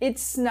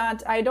it's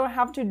not, I don't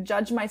have to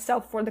judge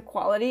myself for the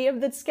quality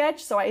of the sketch.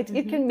 So it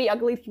can be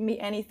ugly, it can be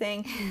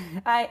anything.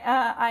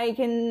 I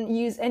can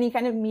use any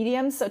kind of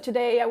medium. So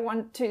today I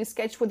want to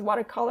sketch with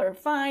watercolor,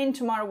 fine.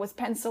 Tomorrow with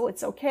pencil,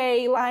 it's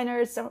okay.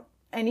 Liners, so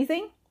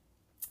anything.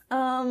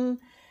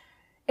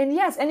 And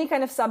yes, any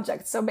kind of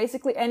subject. So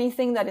basically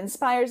anything that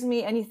inspires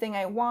me, anything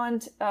I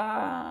want.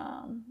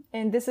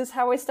 And this is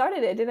how I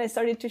started it. And I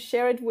started to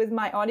share it with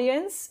my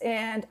audience.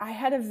 And I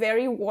had a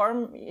very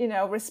warm, you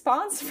know,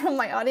 response from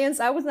my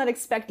audience. I was not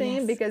expecting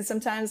it, because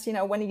sometimes, you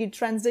know, when you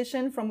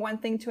transition from one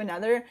thing to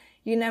another,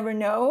 you never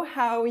know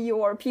how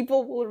your people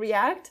will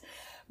react.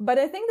 But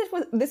I think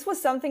this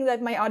was something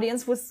that my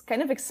audience was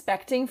kind of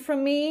expecting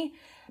from me.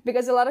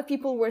 Because a lot of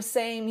people were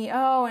saying me,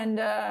 oh, and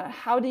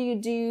how do you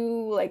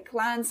do like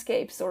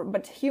landscapes, or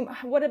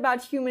what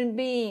about human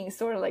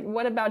beings, or like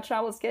what about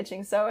travel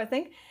sketching? So I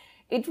think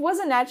it was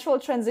a natural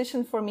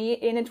transition for me,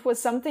 and it was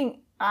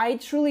something I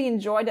truly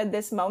enjoyed at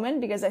this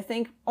moment, because I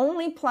think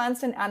only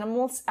plants and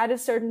animals at a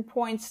certain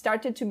point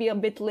started to be a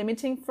bit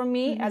limiting for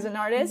me as an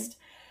artist.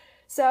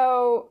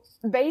 So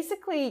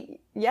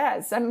basically,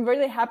 yes, I'm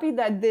really happy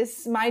that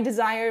my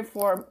desire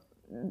for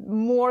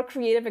more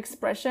creative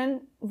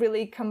expression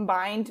really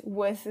combined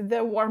with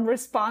the warm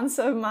response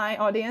of my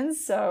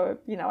audience. So,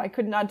 you know, I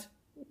could not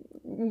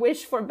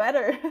wish for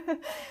better.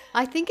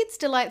 I think it's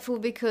delightful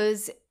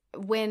because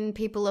when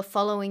people are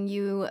following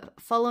you,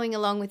 following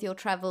along with your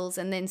travels,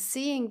 and then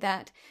seeing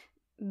that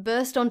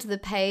burst onto the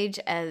page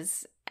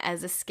as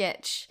a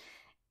sketch,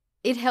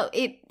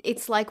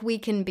 it's like we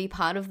can be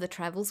part of the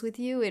travels with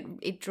you.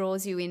 It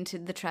draws you into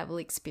the travel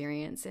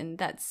experience, and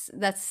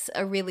that's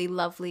a really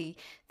lovely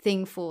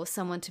thing for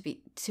someone to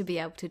be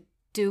able to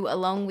do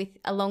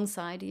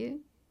alongside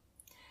you.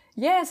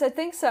 Yes, I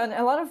think so. And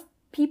a lot of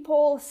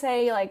people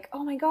say like,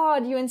 oh my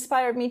God, you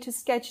inspired me to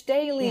sketch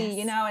daily,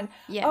 you know, and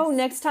oh,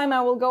 next time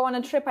I will go on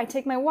a trip, I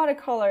take my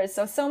watercolors.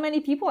 So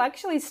many people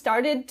actually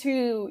started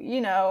to,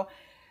 you know,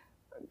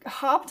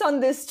 hopped on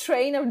this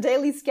train of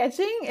daily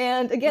sketching.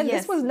 And again,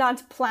 this was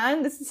not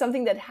planned. This is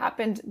something that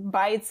happened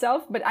by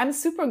itself, but I'm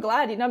super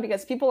glad, you know,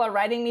 because people are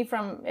writing me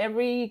from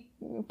every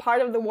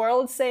part of the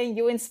world saying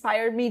you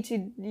inspired me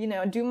to, you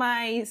know, do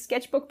my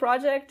sketchbook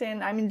project,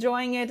 and I'm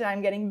enjoying it.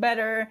 I'm getting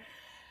better.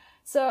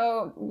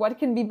 So what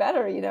can be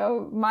better? You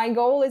know, my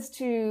goal is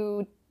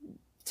to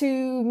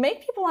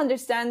make people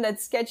understand that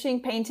sketching,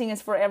 painting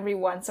is for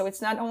everyone. So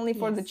it's not only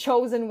for the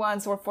chosen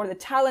ones or for the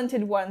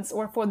talented ones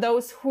or for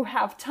those who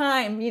have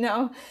time, you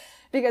know,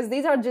 because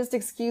these are just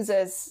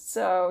excuses.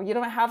 So you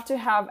don't have to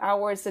have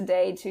hours a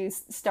day to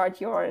start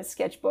your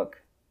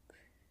sketchbook.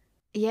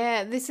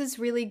 Yeah, this is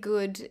really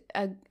good,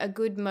 a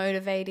good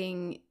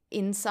motivating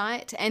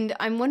insight. And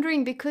I'm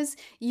wondering, because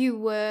you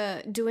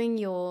were doing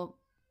your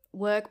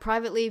work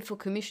privately for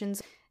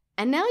commissions,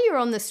 and now you're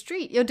on the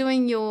street, you're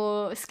doing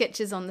your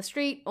sketches on the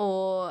street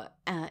or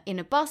in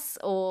a bus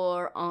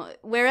or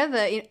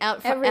wherever,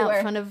 out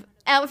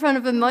front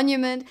of a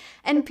monument,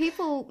 and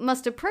people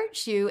must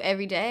approach you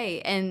every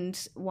day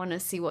and want to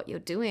see what you're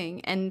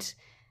doing. And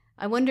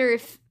I wonder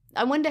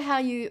how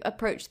you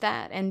approach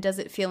that, and does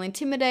it feel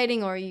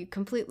intimidating, or are you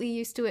completely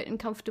used to it and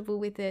comfortable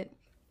with it?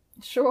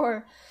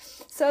 Sure.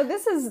 So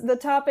this is the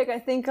topic I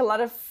think a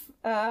lot of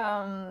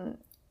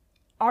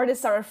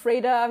artists are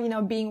afraid of, you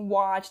know, being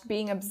watched,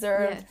 being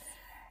observed.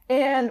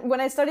 And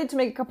when I started to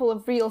make a couple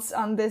of reels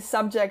on this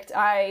subject,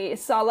 I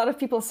saw a lot of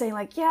people saying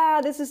like,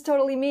 yeah, this is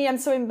totally me. I'm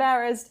so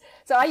embarrassed.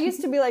 So I used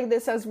to be like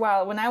this as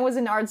well. When I was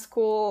in art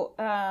school,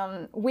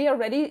 we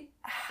already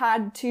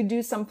had to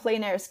do some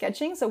plein air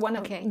sketching. So one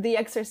of the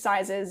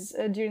exercises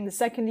during the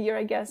second year,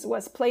 I guess,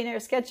 was plein air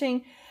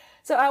sketching.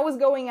 So I was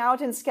going out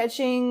and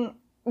sketching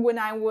when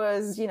I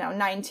was, you know,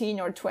 19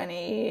 or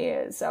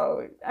 20.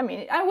 So, I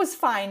mean, I was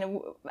fine.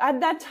 At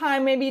that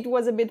time, maybe it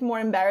was a bit more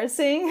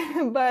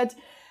embarrassing, but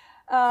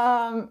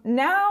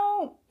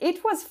now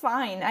it was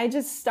fine. I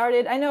just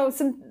started, I know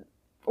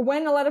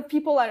when a lot of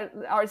people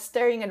are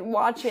staring and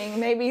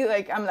watching, maybe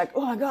like, I'm like,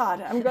 oh my God,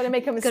 I'm going to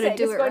make a mistake.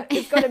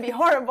 It's going to be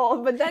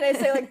horrible. But then I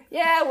say like,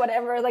 yeah,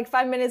 whatever. Like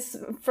 5 minutes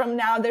from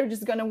now, they're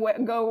just going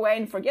to go away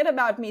and forget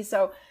about me.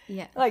 So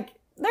like,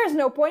 there's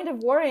no point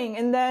of worrying.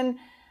 And then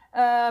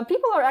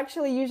people are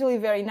actually usually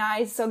very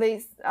nice. So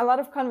a lot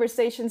of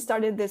conversations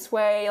started this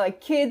way.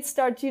 Like kids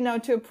start, you know,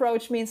 to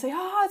approach me and say,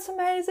 oh, it's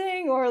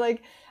amazing. Or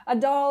like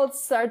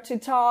adults start to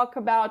talk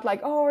about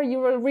like, oh,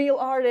 you're a real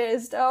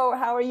artist. Oh,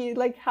 how are you?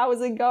 Like, how is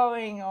it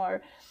going?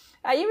 Or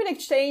I even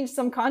exchanged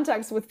some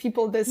contacts with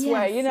people this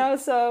way, you know,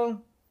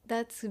 so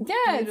That's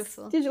Yeah,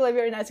 beautiful. it's usually a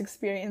very nice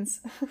experience.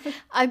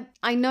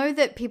 I know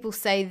that people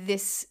say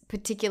this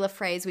particular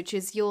phrase, which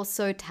is "you're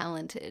so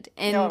talented,"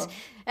 and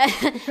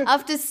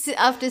after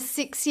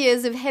 6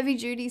 years of heavy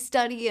duty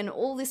study and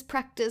all this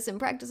practice and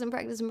practice and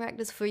practice and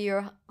practice for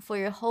your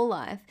whole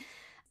life,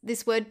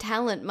 this word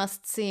talent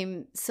must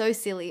seem so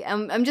silly.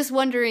 I'm just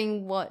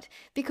wondering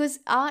because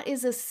art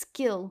is a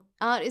skill.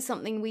 Art is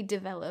something we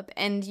develop,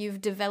 and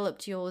you've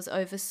developed yours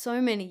over so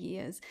many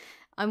years.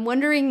 I'm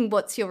wondering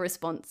what's your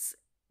response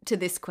to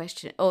this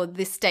question or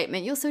this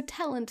statement. You're so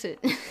talented.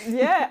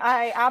 Yeah,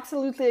 I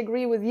absolutely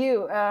agree with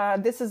you.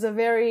 This is a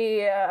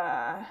very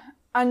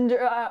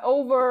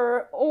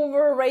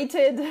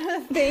overrated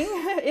thing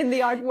in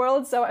the art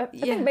world. So I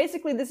think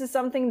basically this is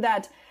something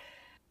that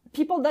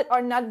people that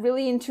are not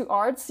really into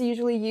arts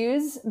usually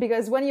use,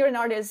 because when you're an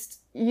artist,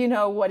 you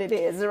know what it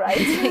is, right?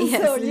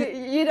 Yes. So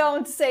you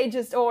don't say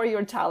just, oh,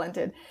 you're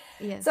talented.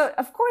 Yes. So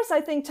of course, I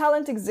think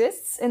talent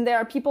exists, and there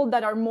are people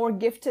that are more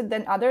gifted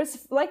than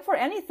others. Like for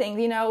anything,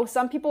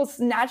 some people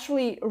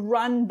naturally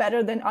run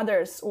better than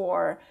others,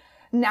 or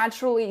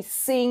naturally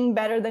sing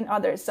better than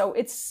others. So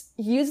it's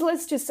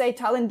useless to say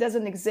talent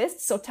doesn't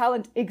exist. So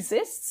talent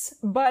exists,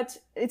 but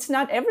it's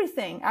not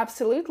everything.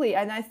 Absolutely.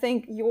 And I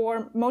think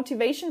your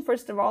motivation,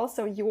 first of all,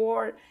 so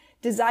your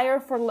desire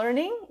for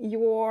learning,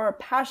 your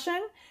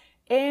passion,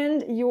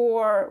 and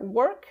your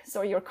work,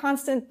 so you're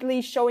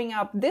constantly showing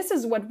up, this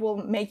is what will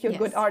make you a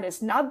good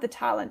artist, not the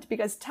talent,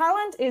 because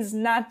talent is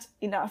not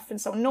enough.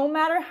 And so no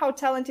matter how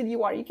talented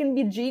you are, you can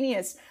be a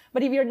genius,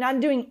 but if you're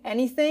not doing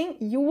anything,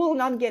 you will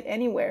not get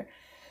anywhere.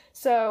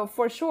 So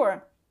for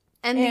sure.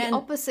 And the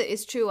opposite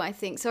is true, I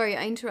think. Sorry,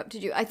 I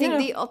interrupted you. I think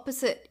the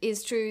opposite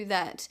is true,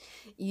 that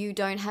you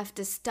don't have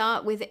to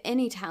start with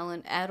any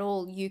talent at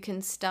all. You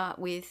can start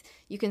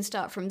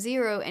from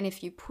zero, and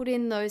if you put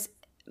in those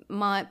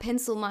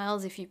pencil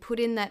miles, if you put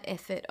in that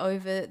effort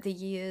over the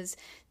years,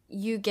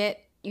 you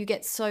get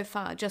so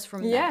far just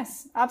from that.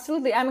 Yes,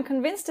 absolutely. I'm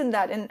convinced in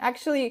that. And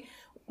actually,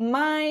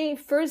 my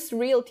first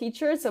real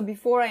teacher, so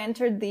before I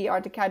entered the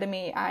art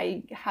academy,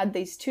 I had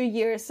these 2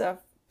 years of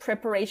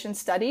preparation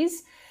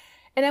studies.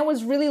 And I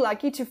was really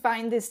lucky to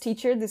find this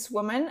teacher, this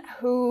woman,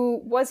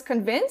 who was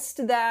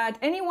convinced that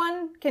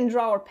anyone can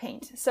draw or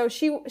paint. So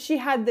she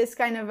had this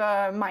kind of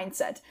a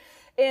mindset.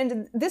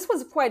 And this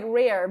was quite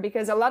rare,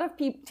 because a lot of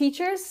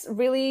teachers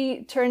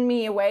really turned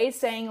me away,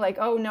 saying like,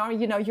 oh no,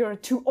 you're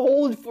too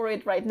old for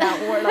it right now.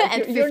 Or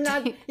like, you're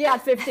not,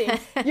 at 15,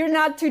 you're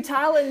not too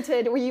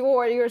talented, or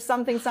you're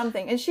something.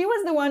 And she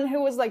was the one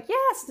who was like,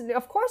 yes,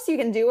 of course you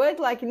can do it.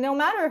 Like, no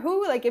matter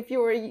who, like if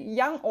you're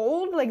young,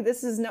 old, like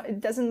it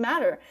doesn't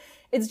matter.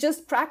 It's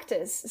just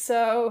practice.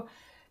 So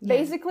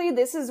basically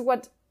this is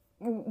what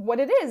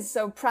it is.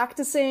 So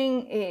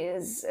practicing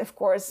is, of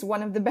course,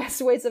 one of the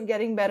best ways of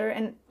getting better.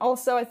 And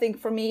also, I think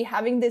for me,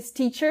 having this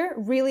teacher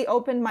really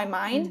opened my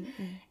mind.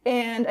 Mm-hmm.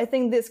 And I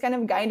think this kind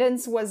of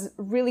guidance was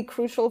really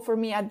crucial for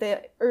me at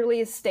the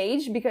earliest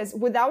stage, because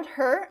without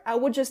her, I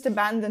would just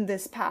abandon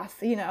this path.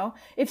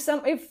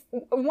 If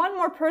one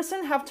more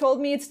person have told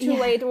me it's too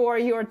late or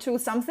you're too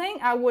something,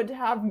 I would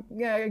have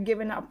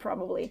given up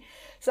probably.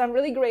 So I'm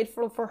really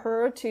grateful for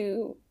her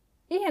to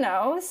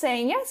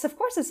saying, yes, of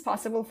course it's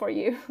possible for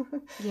you.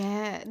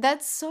 Yeah,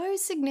 that's so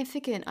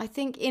significant. I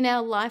think in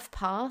our life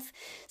path,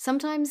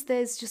 sometimes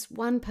there's just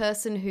one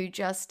person who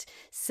just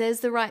says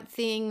the right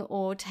thing,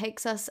 or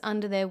takes us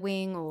under their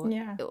wing, or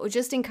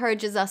just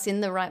encourages us in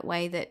the right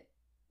way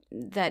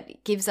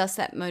that gives us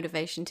that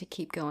motivation to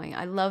keep going.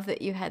 I love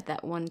that you had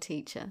that one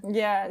teacher.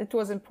 Yeah, it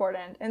was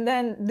important. And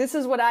then this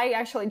is what I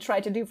actually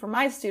try to do for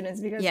my students,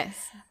 because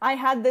I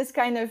had this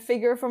kind of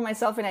figure for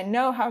myself, and I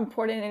know how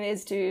important it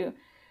is to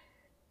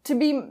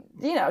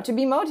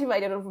be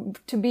motivated, or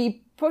to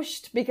be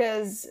pushed,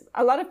 because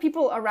a lot of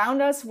people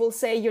around us will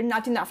say you're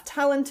not enough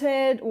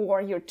talented,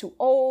 or you're too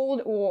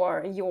old,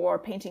 or your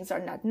paintings are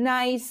not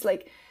nice.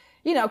 Like,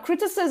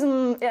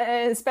 criticism,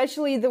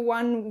 especially the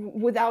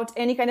one without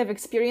any kind of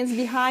experience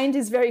behind,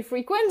 is very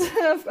frequent,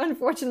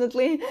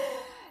 unfortunately.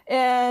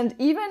 And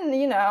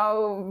even,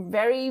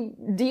 very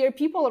dear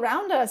people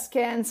around us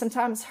can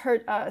sometimes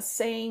hurt us,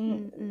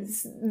 saying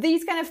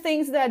these kind of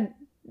things that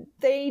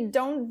they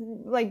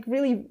don't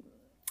really,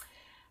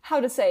 how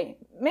to say,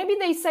 maybe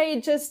they say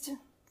it just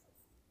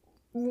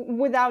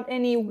without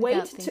any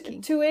weight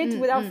to it,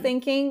 without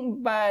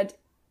thinking, but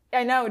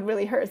I know it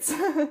really hurts.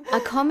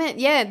 A comment,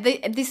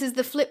 this is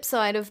the flip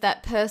side of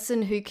that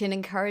person who can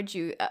encourage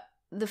you.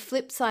 The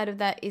flip side of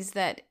that is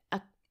that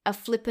a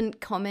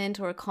flippant comment,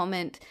 or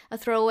a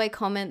throwaway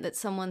comment that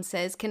someone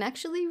says, can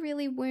actually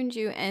really wound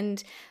you.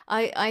 And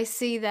I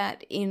see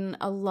that in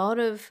a lot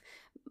of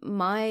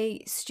my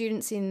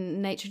students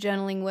in nature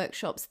journaling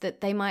workshops,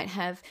 that they might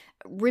have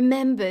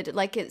remembered,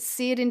 like it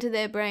seared into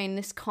their brain,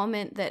 this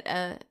comment that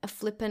a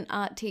flippant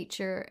art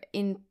teacher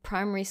in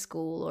primary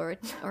school, or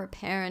a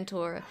parent,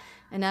 or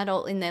an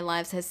adult in their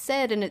lives has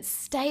said, and it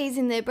stays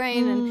in their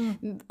brain.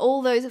 And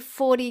all those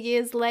 40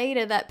 years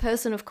later, that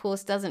person, of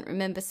course, doesn't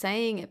remember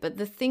saying it, but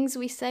the things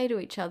we say to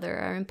each other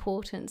are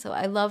important. So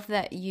I love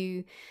that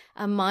you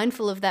are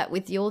mindful of that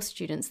with your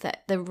students,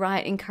 that the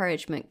right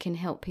encouragement can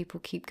help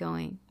people keep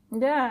going.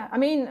 Yeah, I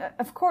mean,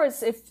 of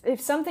course, if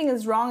something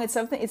is wrong, if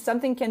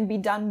something can be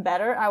done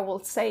better, I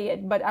will say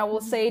it, but I will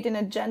say it in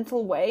a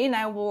gentle way, and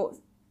I will,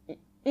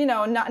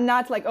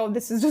 not like, oh,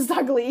 this is just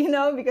ugly,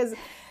 because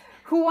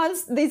who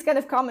wants these kind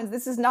of comments?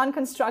 This is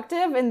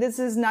non-constructive and this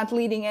is not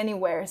leading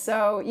anywhere.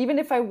 So even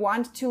if I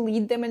want to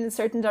lead them in a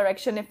certain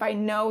direction, if I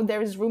know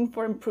there is room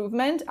for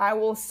improvement, I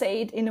will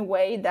say it in a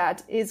way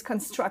that is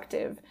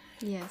constructive.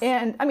 Yes.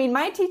 And I mean,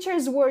 my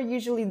teachers were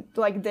usually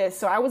like this.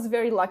 So I was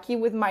very lucky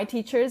with my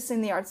teachers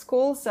in the art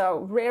school.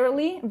 So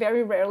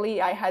very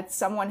rarely, I had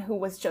someone who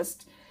was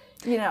just,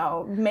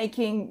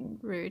 making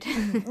rude,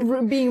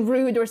 being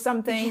rude or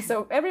something.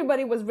 So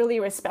everybody was really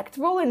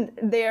respectful, and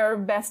their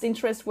best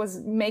interest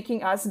was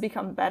making us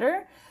become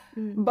better.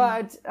 Mm-hmm.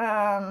 But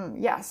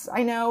yes,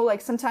 I know,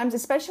 like sometimes,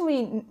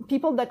 especially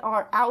people that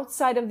are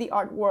outside of the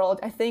art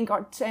world, I think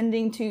are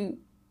tending to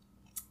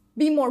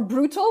be more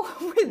brutal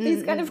with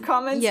these kind of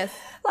comments. Yes.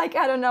 Like,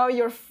 I don't know,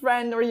 your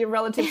friend or your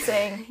relative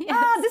saying,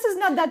 this is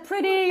not that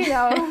pretty,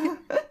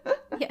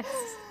 Yes.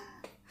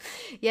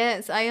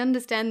 Yes, I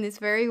understand this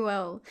very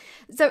well.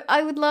 So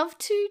I would love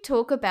to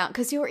talk about,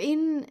 because you're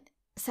in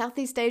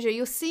Southeast Asia,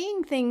 you're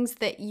seeing things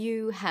that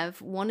you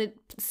have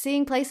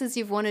seeing places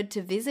you've wanted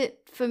to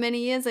visit for many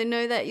years. I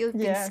know that you've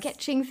been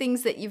sketching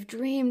things that you've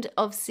dreamed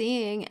of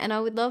seeing, and I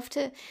would love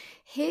to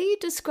hear you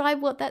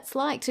describe what that's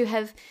like to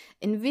have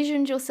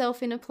envisioned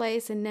yourself in a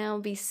place and now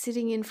be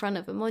sitting in front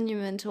of a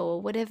monument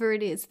or whatever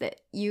it is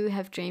that you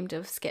have dreamed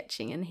of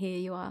sketching, and here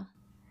you are.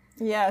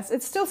 Yes,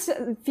 it still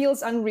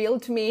feels unreal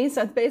to me.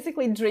 So it's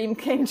basically dream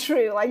came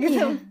true. Like,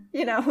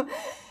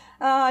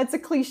 it's a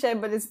cliche,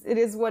 but it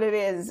is what it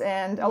is.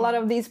 And a lot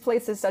of these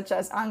places, such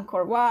as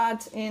Angkor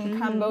Wat in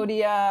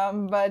Cambodia,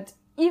 but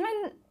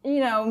even,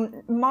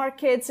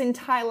 markets in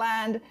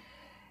Thailand,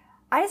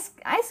 I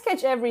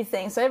sketch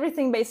everything. So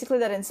everything basically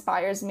that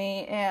inspires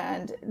me.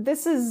 And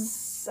this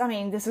is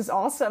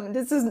awesome.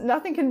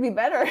 Nothing can be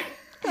better.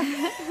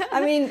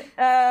 I mean,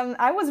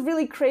 I was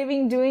really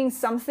craving doing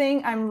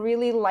something I'm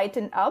really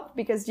lightened up,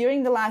 because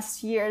during the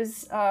last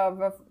years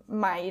of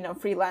my,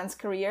 freelance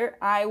career,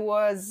 I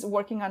was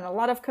working on a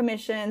lot of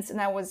commissions, and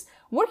I was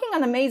working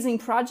on amazing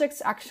projects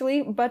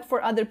actually, but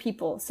for other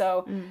people.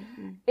 So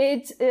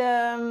it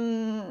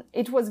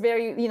was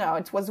very,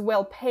 it was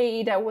well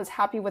paid. I was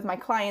happy with my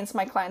clients.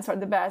 My clients are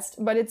the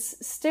best, but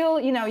it's still,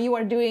 you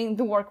are doing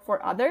the work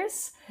for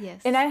others.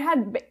 Yes. And I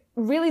had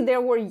really, there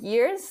were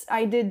years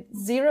I did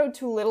 0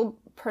 to little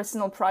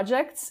personal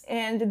projects,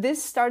 and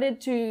this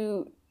started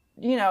to,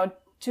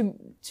 to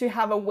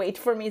have a weight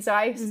for me. So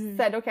I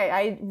said, okay,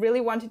 I really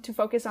wanted to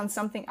focus on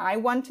something I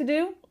want to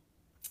do.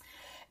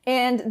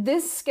 And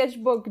this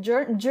sketchbook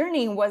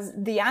journey was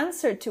the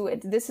answer to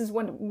it. This is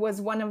was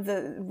one of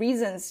the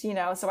reasons,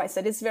 so I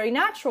said, it's very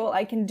natural.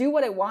 I can do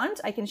what I want.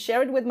 I can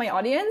share it with my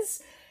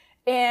audience.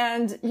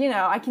 And,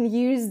 I can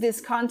use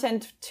this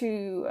content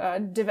to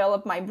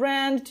develop my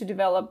brand, to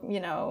develop,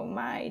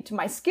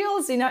 my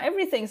skills,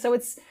 everything. So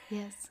it's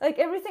like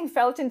everything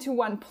felt into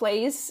one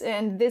place.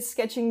 And this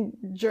sketching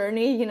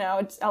journey,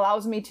 it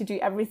allows me to do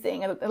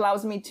everything. It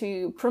allows me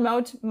to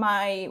promote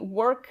my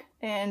work.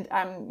 And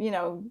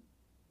I'm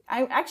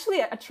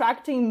actually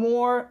attracting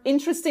more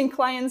interesting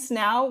clients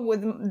now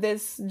with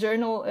this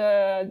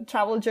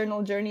travel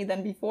journal journey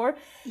than before.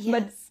 Yes.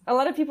 But a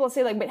lot of people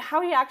say, like, but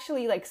how do you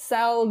actually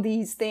sell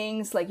these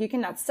things? Like, you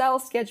cannot sell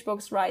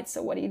sketchbooks, right?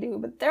 So what do you do?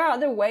 But there are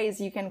other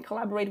ways you can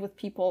collaborate with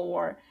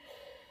people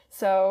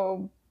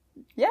so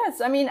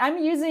yes, I mean,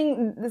 I'm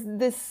using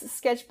this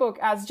sketchbook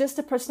as just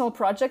a personal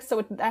project.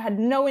 So I had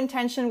no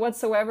intention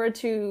whatsoever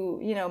to,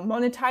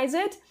 monetize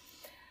it.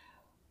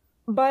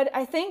 But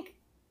I think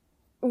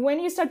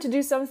when you start to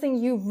do something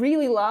you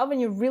really love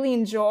and you really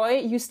enjoy,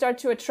 you start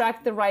to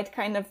attract the right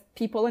kind of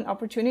people and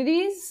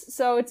opportunities.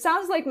 So it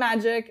sounds like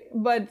magic,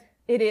 but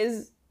it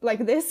is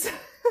like this.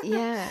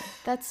 Yeah,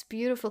 that's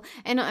beautiful.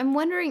 And I'm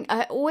wondering,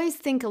 I always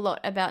think a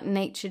lot about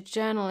nature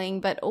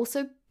journaling, but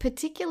also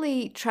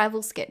particularly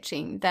travel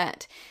sketching,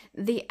 that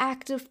the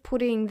act of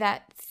putting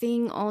that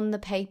thing on the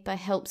paper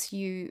helps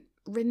you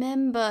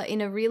remember in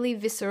a really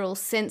visceral,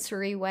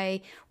 sensory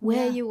way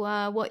where you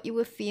are, what you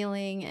were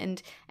feeling,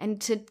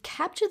 and to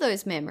capture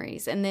those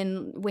memories. And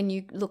then when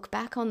you look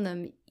back on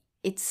them,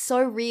 it's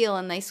so real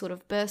and they sort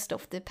of burst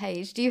off the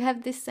page. Do you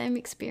have this same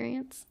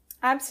experience?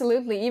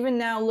 Absolutely. Even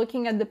now,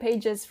 looking at the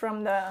pages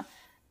from the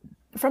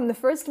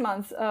first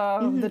month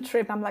of the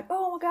trip, I'm like,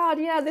 oh my God,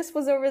 yeah, this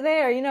was over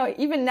there.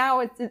 Even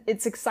now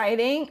it's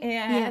exciting.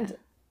 And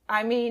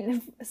I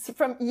mean,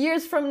 from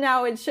years from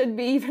now, it should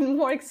be even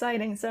more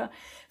exciting. So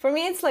for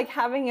me, it's like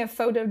having a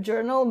photo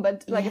journal,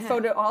 but like a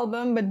photo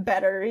album, but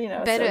better,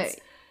 Better. So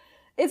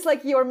it's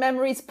like your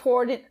memories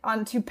poured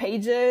onto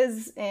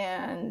pages.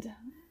 And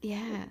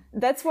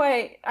that's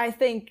why I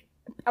think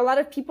a lot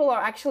of people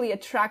are actually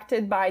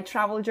attracted by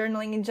travel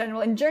journaling in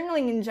general, and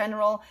journaling in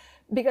general,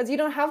 because you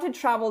don't have to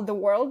travel the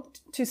world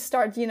to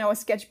start, you know, a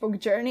sketchbook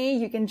journey.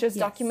 You can just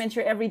document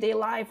your everyday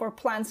life, or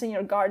plants in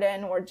your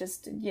garden, or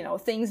just, you know,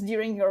 things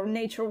during your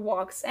nature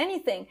walks,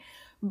 anything.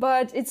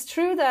 But it's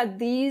true that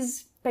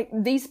these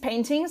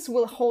paintings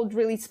will hold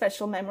really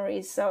special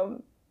memories.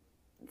 So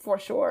for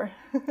sure.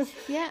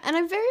 Yeah. And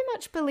I very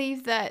much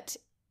believe that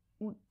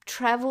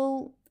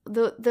travel,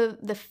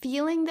 the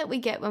feeling that we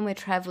get when we're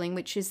traveling,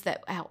 which is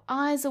that our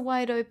eyes are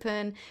wide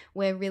open,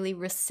 we're really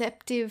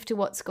receptive to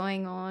what's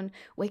going on,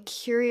 we're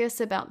curious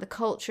about the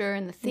culture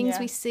and the things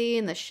we see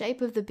and the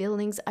shape of the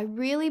buildings. I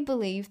really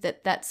believe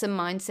that that's a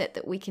mindset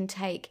that we can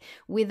take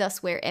with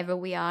us wherever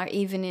we are,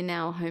 even in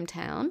our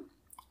hometown.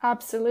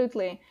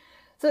 Absolutely.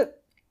 So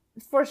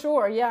for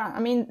sure, yeah. I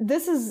mean,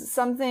 this is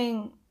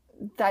something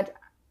that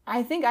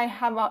I think I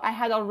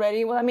had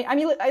already. Well, I mean,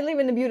 I live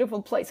in a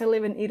beautiful place. I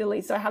live in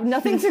Italy, so I have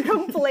nothing to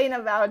complain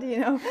about, you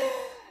know.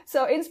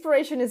 So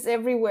inspiration is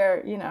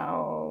everywhere, you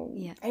know,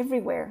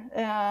 everywhere.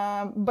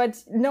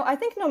 But no, I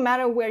think no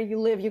matter where you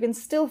live, you can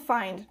still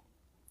find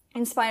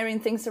inspiring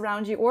things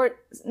around you, or,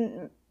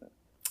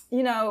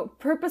 you know,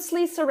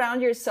 purposely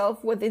surround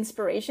yourself with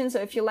inspiration.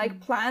 So if you like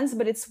plants,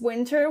 but it's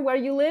winter where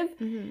you live,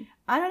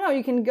 I don't know,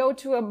 you can go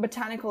to a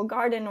botanical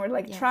garden, or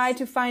like try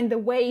to find the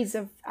ways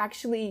of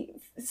actually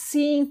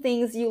seeing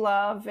things you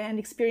love and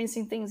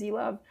experiencing things you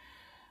love.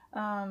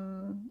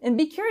 And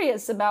be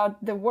curious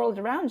about the world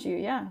around you.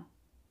 Yeah.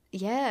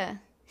 Yeah.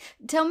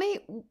 Tell me,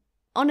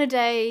 on a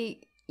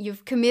day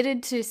you've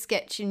committed to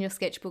sketch in your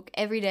sketchbook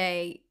every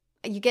day,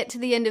 you get to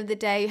the end of the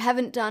day, you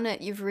haven't done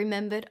it, you've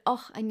remembered,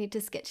 oh, I need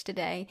to sketch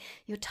today.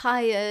 You're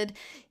tired,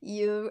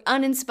 you're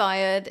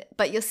uninspired,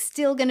 but you're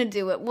still going to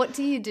do it. What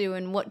do you do,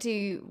 and what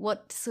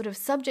sort of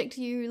subject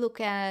do you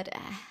look at?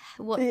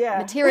 What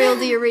material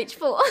do you reach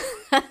for?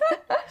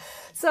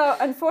 So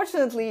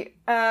unfortunately,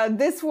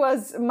 this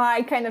was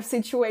my kind of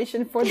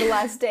situation for the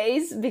last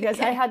days, because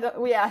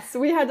we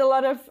had a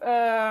lot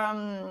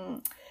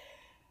of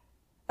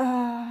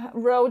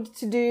road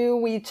to do.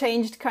 We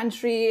changed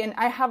country, and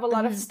I have a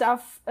lot of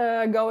stuff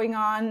going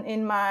on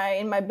in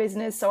my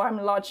business. So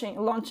I'm launching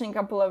a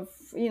couple of,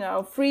 you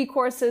know, free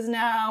courses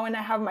now, and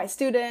I have my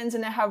students,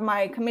 and I have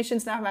my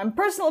commissions, and I have my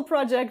personal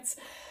projects.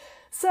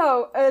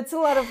 So it's a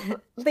lot of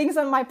things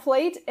on my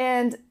plate,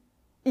 and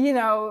you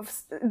know,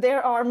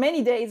 there are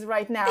many days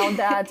right now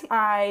that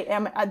I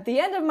am at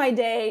the end of my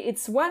day.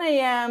 It's 1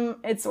 a.m.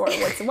 It's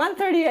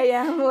 1:30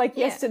 a.m. like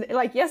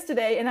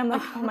yesterday, and I'm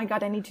like, oh my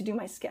God, I need to do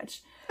my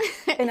sketch,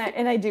 and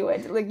I do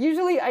it. Like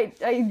usually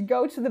I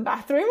go to the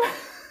bathroom.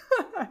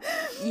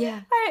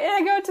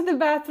 I go to the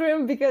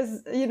bathroom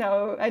because, you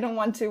know, I don't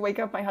want to wake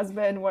up my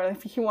husband, or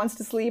if he wants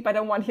to sleep, I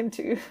don't want him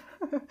to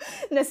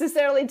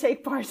necessarily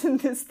take part in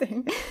this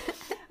thing.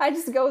 I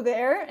just go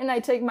there, and I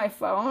take my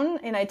phone,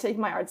 and I take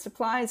my art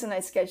supplies, and I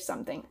sketch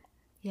something.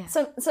 Yeah.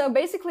 So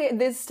basically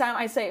this time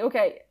I say,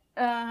 okay,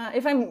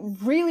 if I'm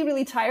really,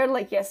 really tired,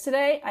 like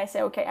yesterday, I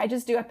say, okay, I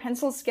just do a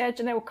pencil sketch,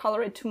 and I will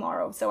color it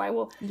tomorrow. So I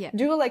will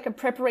do like a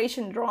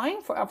preparation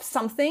drawing of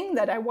something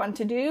that I want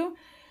to do.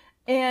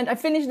 And I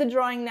finish the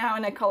drawing now,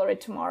 and I color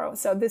it tomorrow.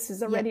 So this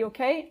is already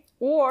okay.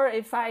 Or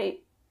if I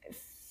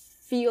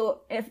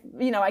feel,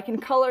 I can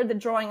color the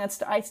drawing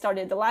that I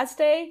started the last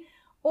day.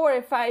 Or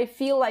if I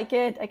feel like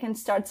it, I can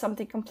start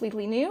something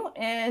completely new.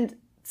 And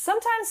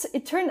sometimes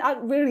it turned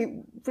out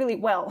really, really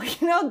well.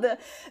 You know, the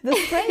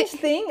strange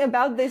thing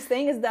about this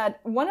thing is that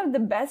one of the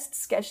best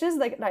sketches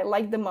that I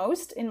like the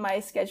most in my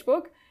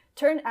sketchbook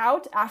turned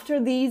out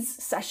after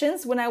these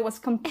sessions, when I was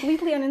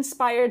completely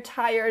uninspired,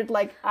 tired,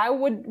 like I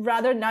would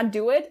rather not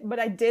do it, but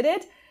I did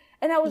it.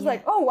 And I was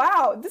like, oh,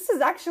 wow, this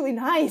is actually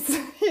nice,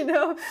 you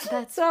know?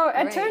 So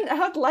I turned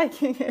out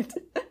liking it.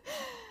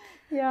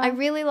 I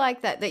really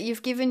like that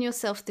you've given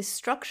yourself this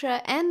structure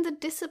and the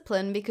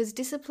discipline, because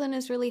discipline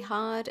is really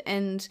hard,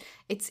 and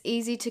it's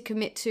easy to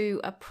commit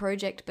to a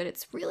project, but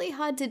it's really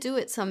hard to do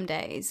it some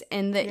days.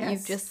 And that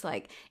you've just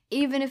like,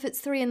 even if it's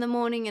 3 a.m.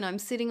 and I'm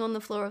sitting on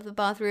the floor of the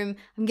bathroom,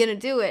 I'm going to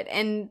do it.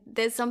 And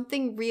there's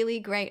something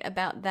really great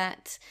about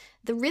that,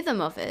 the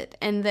rhythm of it.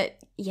 And that,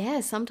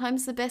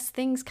 sometimes the best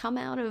things come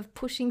out of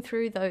pushing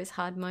through those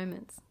hard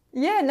moments.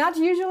 Yeah, not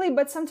usually,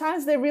 but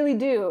sometimes they really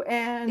do.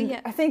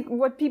 And I think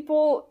what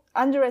people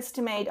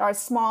underestimate are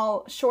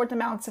small, short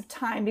amounts of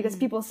time, because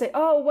people say,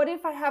 oh, what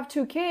if I have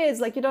 2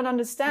 kids? Like, you don't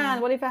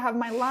understand. What if I have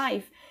my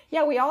life?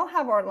 Yeah, we all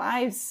have our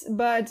lives,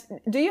 but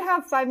do you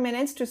have 5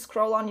 minutes to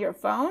scroll on your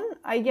phone?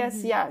 I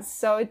guess yes.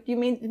 So it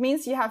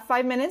means you have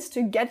 5 minutes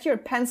to get your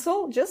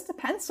pencil, just a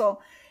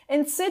pencil,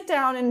 and sit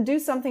down and do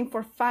something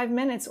for 5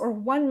 minutes or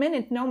 1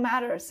 minute, no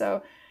matter.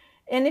 So,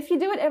 and if you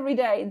do it every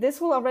day,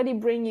 this will already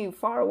bring you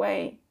far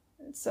away.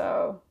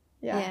 So,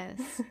 yeah.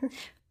 Yes.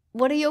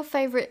 What are your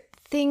favorite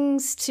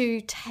things to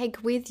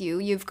take with you?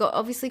 You've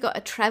obviously got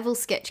a travel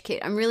sketch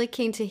kit. I'm really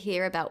keen to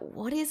hear about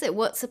what is it?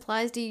 What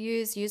supplies do you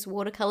use? Use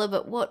watercolor,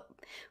 but what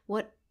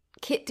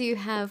kit do you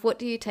have? What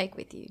do you take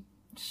with you?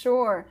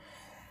 Sure.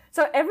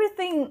 So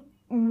everything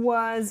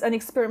was an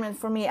experiment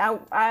for me.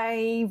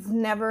 I've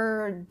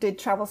never did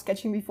travel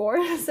sketching before.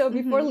 So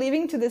before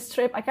leaving to this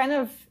trip, I kind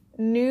of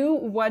knew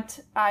what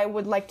I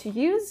would like to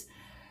use.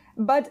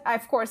 But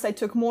of course, I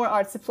took more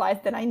art supplies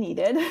than I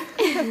needed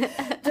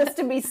just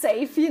to be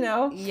safe, you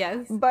know.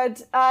 Yes.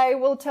 But I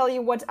will tell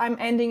you what I'm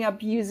ending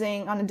up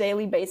using on a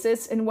daily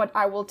basis and what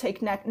I will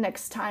take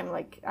next time.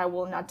 Like, I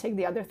will not take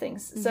the other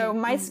things. So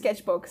my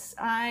sketchbooks,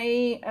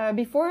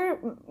 before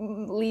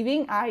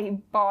leaving, I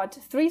bought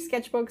 3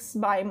 sketchbooks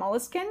by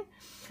Moleskine.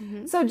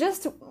 So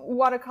just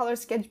watercolor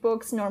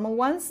sketchbooks, normal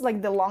ones,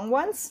 like the long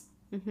ones.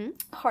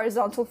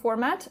 Horizontal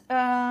format.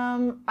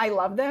 I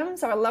love them.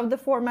 So I love the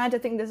format. I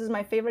think this is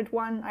my favorite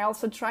one. I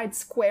also tried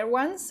square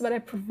ones, but I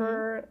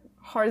prefer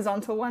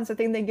horizontal ones. I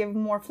think they give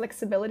more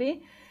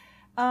flexibility.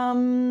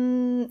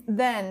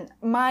 Then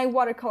my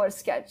watercolor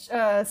sketch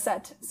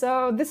set.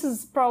 So this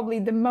is probably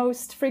the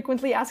most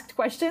frequently asked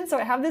question. So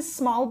I have this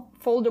small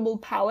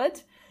foldable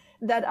palette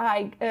that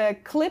I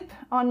clip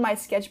on my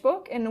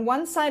sketchbook, and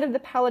one side of the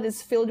palette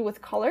is filled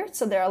with color.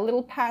 So there are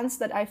little pans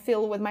that I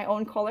fill with my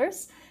own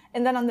colors.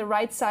 And then on the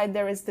right side,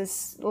 there is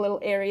this little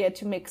area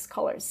to mix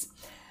colors.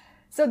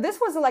 So this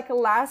was like a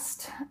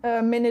last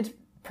minute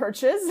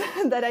purchase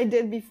that I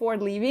did before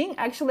leaving.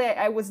 Actually,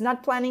 I was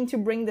not planning to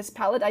bring this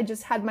palette. I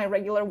just had my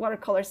regular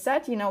watercolor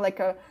set, you know, like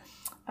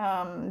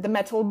the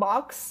metal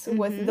box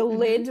with the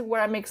lid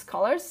where I mix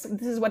colors.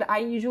 This is what I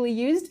usually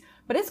used,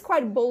 but it's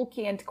quite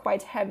bulky and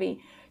quite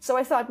heavy. So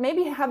I thought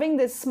maybe having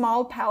this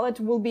small palette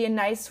will be a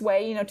nice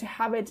way, you know, to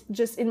have it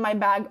just in my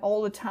bag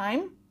all the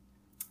time.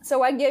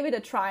 So I gave it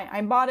a try.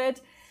 I bought it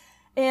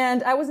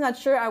and I was not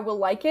sure I will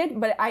like it,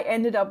 but I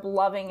ended up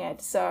loving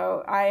it.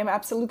 So I am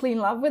absolutely in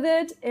love with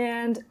it.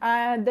 And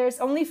there's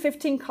only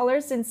 15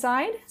 colors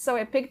inside. So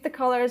I picked the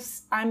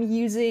colors I'm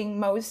using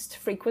most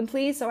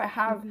frequently. So I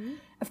have,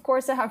 of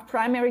course, I have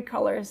primary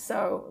colors.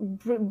 So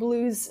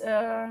blues,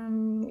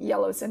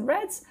 yellows and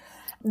reds.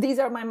 These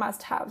are my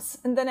must-haves.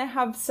 And then I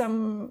have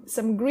some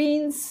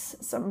greens,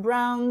 some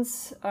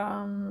browns,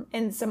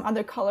 and some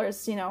other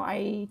colors, you know,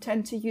 I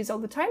tend to use all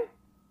the time.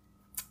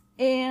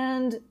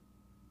 And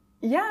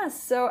yeah,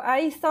 so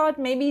I thought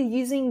maybe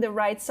using the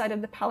right side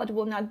of the palette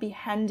will not be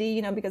handy,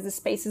 you know, because the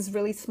space is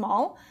really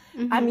small.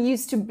 I'm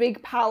used to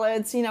big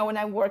palettes, you know, when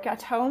I work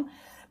at home.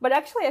 But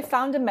actually I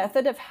found a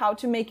method of how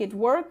to make it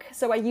work.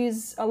 So I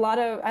use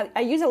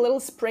I use a little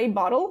spray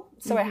bottle.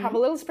 So I have a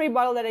little spray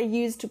bottle that I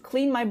use to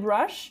clean my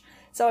brush.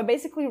 So I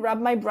basically rub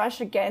my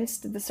brush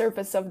against the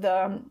surface of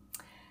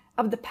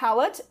the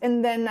palette,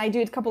 and then I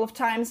do it a couple of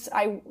times.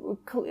 I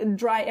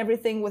dry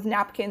everything with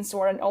napkins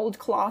or an old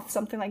cloth,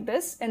 something like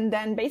this, and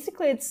then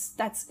basically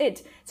that's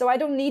it. So I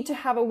don't need to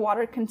have a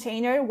water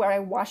container where I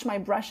wash my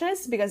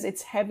brushes because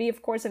it's heavy,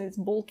 of course, and it's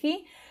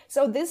bulky.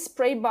 So this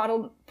spray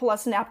bottle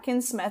plus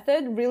napkins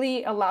method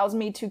really allows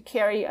me to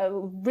carry a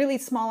really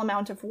small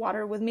amount of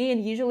water with me,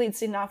 and usually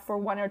it's enough for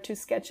 1 or 2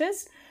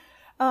 sketches.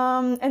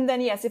 And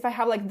then yes, if I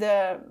have like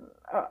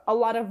a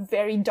lot of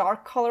very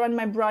dark color on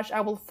my brush,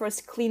 I will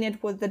first clean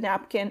it with the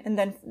napkin and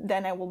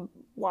then I will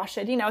wash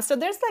it, you know. So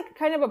there's like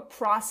kind of a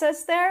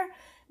process there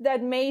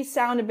that may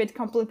sound a bit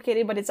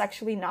complicated, but it's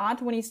actually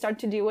not. When you start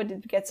to do it,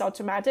 it gets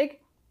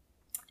automatic.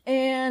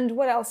 And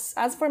what else?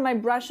 As for my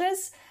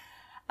brushes,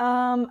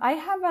 I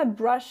have a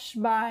brush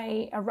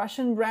by a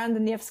Russian brand, the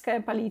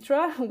Nevskaya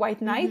Palitra,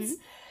 White Nights.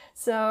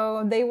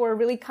 So they were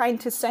really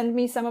kind to send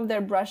me some of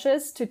their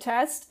brushes to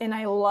test, and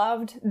I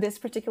loved this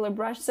particular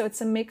brush. So it's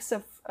a mix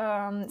of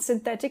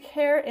synthetic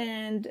hair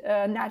and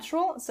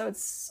natural. So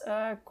it's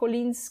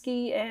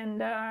Kolinsky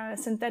and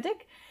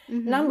synthetic.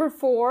 Number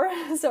 4,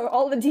 so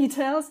all the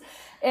details.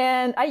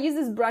 And I use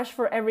this brush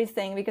for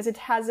everything because it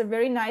has a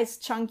very nice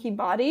chunky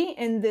body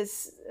and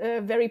this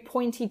very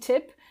pointy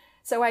tip.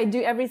 So I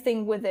do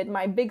everything with it.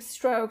 My big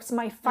strokes,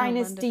 my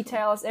finest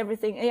details,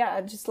 everything. Yeah,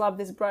 I just love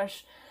this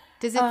brush.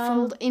 Does it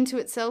fold into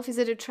itself? Is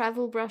it a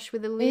travel brush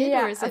with a lid,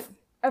 or is it?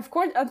 Of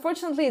course,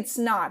 unfortunately, it's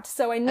not.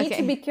 So I need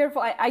to be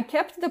careful. I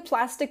kept the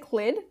plastic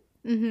lid,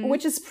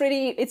 which is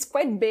it's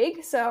quite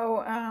big.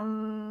 So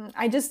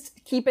I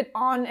just keep it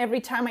on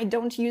every time I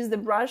don't use the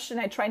brush, and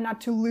I try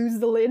not to lose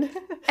the lid.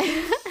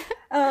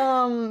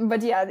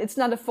 But yeah, it's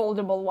not a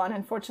foldable one,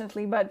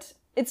 unfortunately. But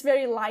it's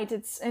very light.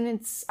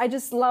 I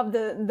just love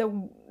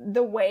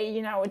the way,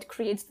 you know, it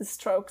creates the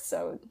strokes.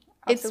 So.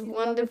 It's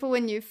wonderful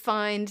when you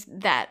find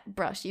that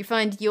brush. You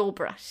find your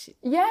brush.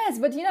 Yes,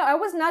 but you know,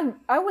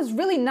 I was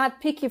really not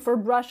picky for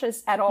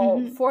brushes at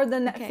all. For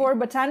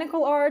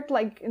botanical art,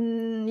 like,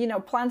 you know,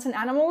 plants and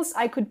animals,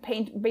 I could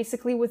paint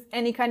basically with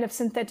any kind of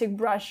synthetic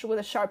brush with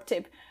a sharp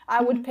tip.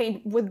 I would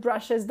paint with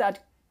brushes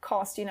that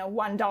cost, you know,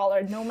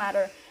 $1, no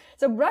matter.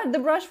 So the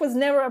brush was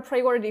never a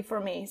priority for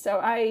me. So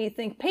I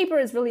think paper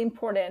is really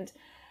important.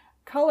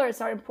 Colors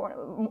are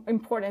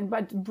important,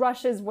 but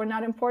brushes were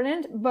not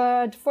important.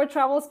 But for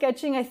travel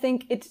sketching, I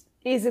think it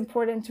is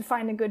important to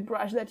find a good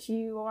brush that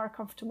you are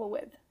comfortable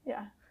with.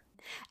 Yeah.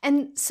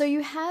 And so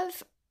you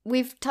have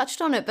we've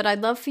touched on it, but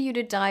I'd love for you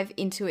to dive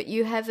into it.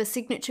 You have a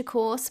signature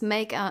course,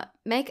 Make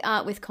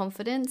Art with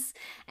Confidence,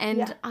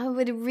 and I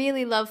would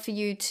really love for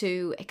you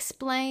to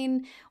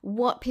explain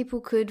what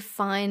people could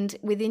find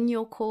within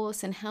your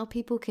course and how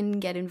people can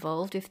get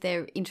involved if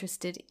they're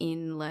interested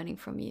in learning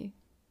from you.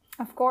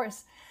 Of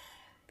course.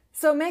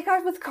 So Make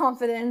Art with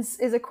Confidence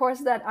is a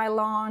course that I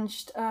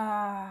launched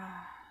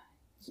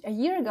a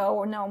year ago,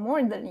 or no,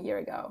 more than a year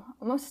ago,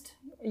 almost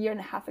a year and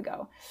a half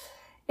ago.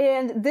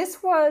 And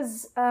this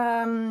was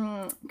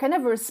kind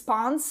of a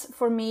response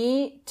for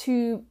me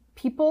to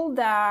people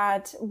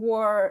that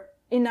were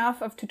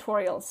enough of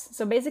tutorials.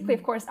 So basically,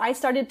 of course, I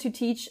started to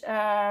teach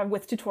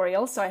with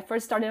tutorials. So I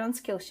first started on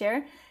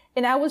Skillshare,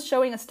 and I was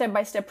showing a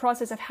step-by-step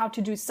process of how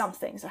to do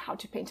something. So how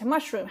to paint a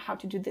mushroom, how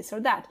to do this or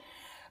that.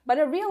 But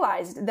I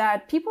realized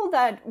that people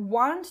that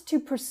want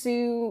to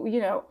pursue,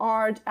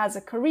 art as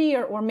a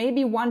career, or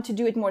maybe want to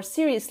do it more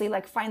seriously,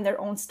 like find their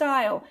own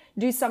style,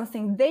 do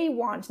something they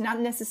want, not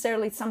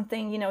necessarily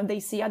something, they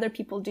see other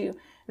people do,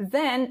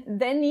 then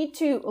they need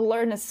to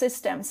learn a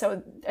system.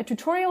 So a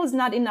tutorial is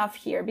not enough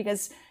here,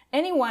 because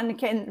anyone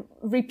can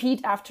repeat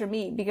after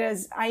me,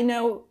 because I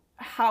know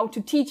how to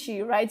teach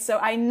you, right? So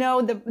I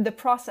know the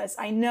process.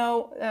 I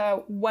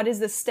know what is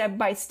the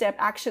step-by-step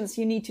actions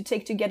you need to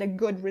take to get a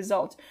good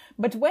result.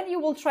 But when you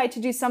will try to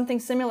do something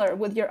similar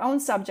with your own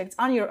subjects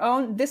on your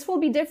own, this will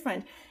be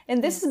different.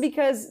 And this is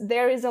because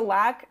there is a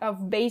lack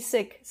of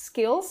basic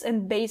skills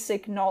and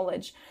basic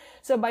knowledge.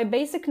 So by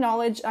basic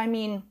knowledge, I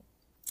mean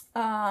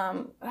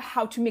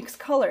how to mix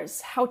colors,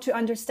 how to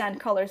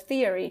understand color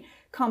theory,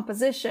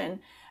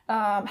 composition,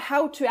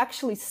 how to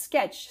actually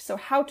sketch, so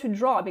how to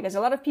draw, because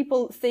a lot of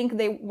people think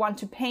they want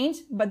to paint,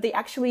 but they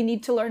actually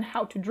need to learn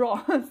how to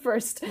draw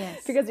first,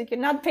 because you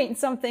cannot paint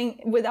something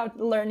without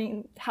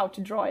learning how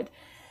to draw it.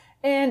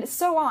 And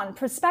so on.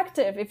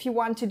 Perspective, if you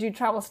want to do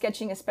travel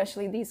sketching,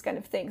 especially these kind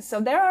of things. So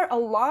there are a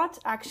lot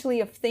actually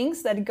of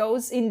things that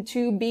goes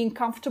into being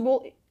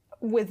comfortable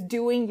with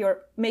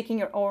making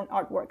your own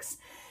artworks.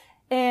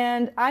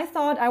 And I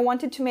thought I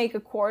wanted to make a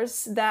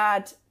course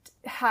that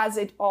has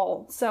it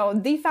all. So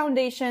the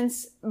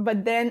foundations,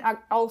 but then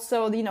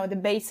also, the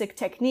basic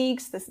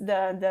techniques,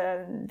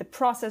 the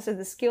processes,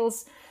 the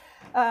skills,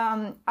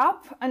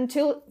 up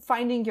until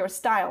finding your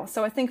style.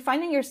 So I think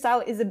finding your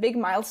style is a big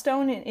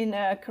milestone in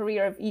a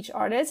career of each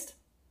artist.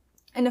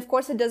 And of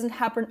course, it doesn't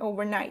happen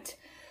overnight.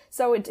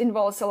 So it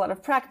involves a lot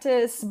of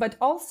practice, but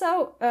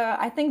also,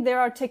 I think there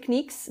are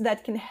techniques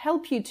that can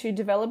help you to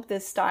develop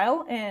this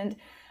style. And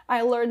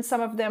I learned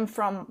some of them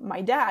from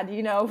my dad,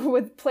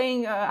 with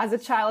playing as a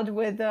child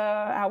with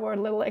our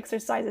little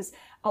exercises.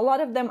 A lot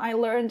of them I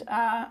learned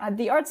at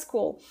the art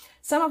school.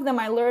 Some of them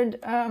I learned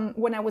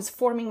when I was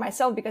forming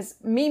myself, because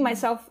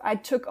myself, I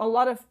took a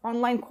lot of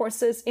online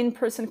courses,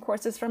 in-person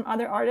courses from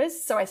other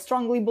artists. So I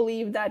strongly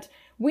believe that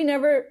we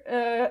never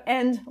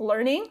end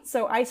learning.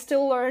 So I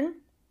still learn.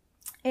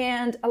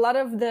 And a lot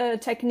of the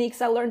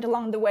techniques I learned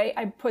along the way,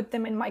 I put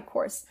them in my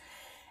course.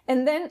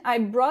 And then I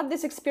brought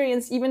this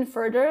experience even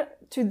further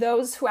to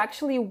those who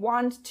actually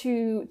want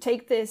to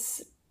take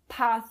this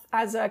path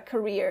as a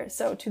career.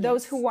 So to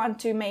those who want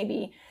to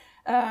maybe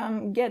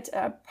get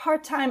a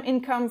part-time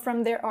income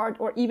from their art,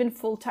 or even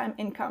full-time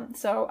income.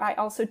 So I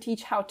also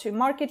teach how to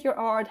market your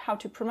art, how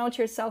to promote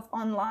yourself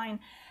online,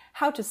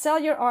 how to sell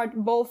your art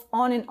both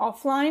on and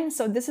offline.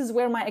 So this is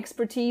where my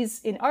expertise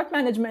in art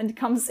management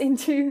comes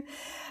into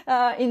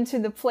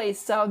the place.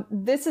 So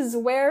this is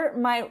where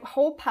my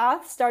whole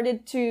path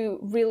started to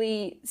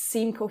really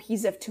seem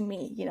cohesive to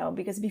me,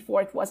 because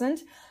before it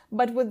wasn't.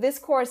 But with this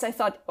course, I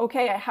thought,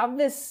 okay, I have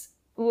this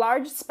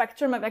large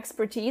spectrum of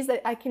expertise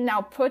that I can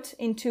now put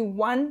into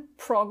one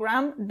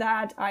program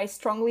that I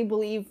strongly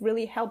believe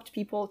really helped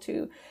people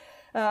to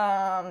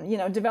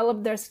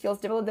develop their skills,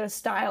 develop their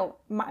style,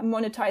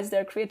 monetize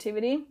their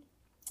creativity.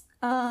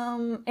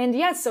 And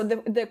yes, so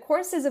the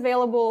course is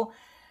available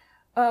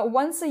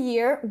once a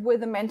year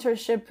with a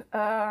mentorship,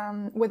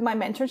 with my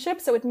mentorship.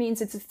 So it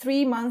means it's a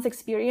 3-month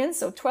experience.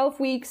 So 12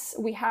 weeks,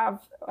 we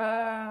have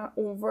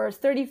over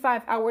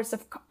 35 hours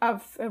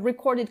of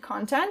recorded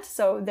content.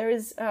 So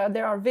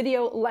there are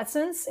video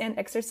lessons and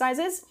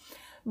exercises.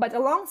 But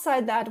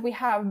alongside that, we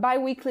have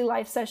bi-weekly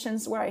live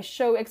sessions where I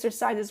show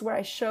exercises, where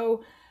I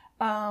show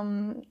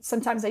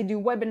sometimes I do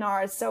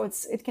webinars, so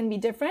it can be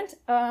different.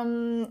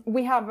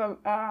 We have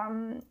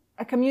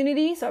a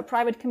community, so a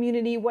private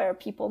community where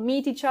people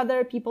meet each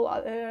other, people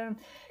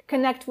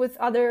connect with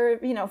other,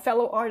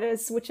 fellow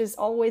artists, which is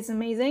always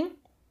amazing.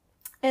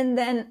 And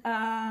then,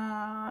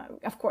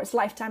 of course,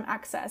 lifetime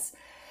access.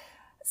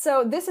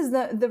 So this is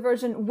the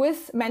version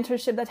with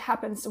mentorship that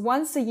happens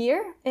once a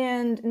year,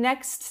 and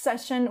next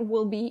session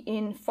will be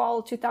in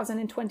fall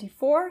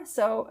 2024.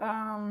 So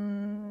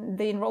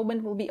the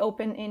enrollment will be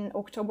open in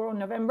October or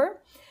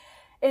November.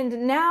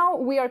 And now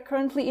we are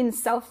currently in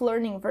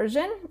self-learning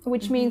version,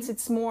 which means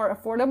it's more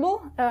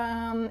affordable,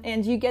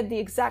 and you get the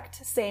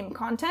exact same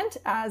content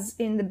as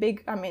in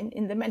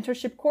in the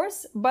mentorship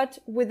course, but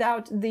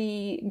without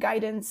the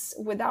guidance,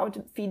 without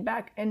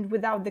feedback, and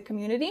without the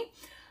community.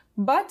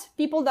 But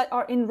people that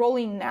are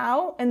enrolling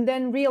now and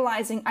then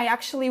realizing I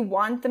actually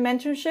want the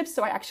mentorship,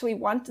 so I actually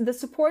want the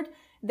support,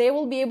 they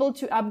will be able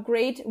to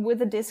upgrade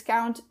with a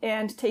discount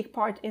and take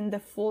part in the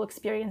full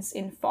experience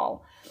in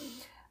fall.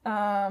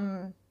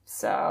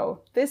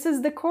 So this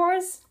is the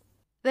course.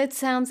 That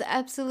sounds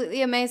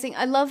absolutely amazing.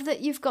 I love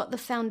that you've got the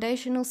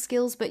foundational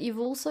skills, but you've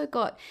also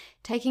got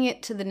taking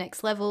it to the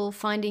next level,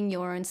 finding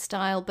your own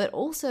style, but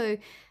also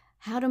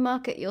how to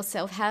market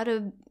yourself, how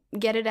to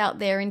get it out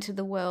there into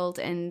the world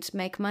and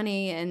make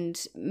money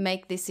and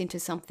make this into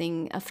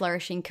something, a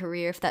flourishing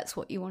career, if that's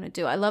what you want to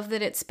do. I love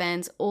that it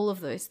spans all of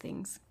those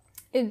things.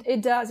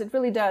 It does. It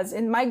really does.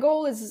 And my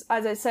goal is,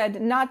 as I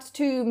said, not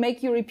to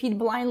make you repeat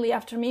blindly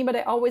after me, but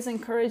I always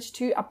encourage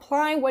to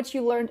apply what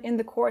you learned in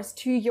the course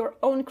to your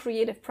own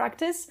creative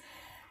practice.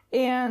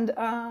 And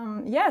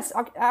yes,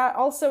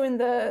 also in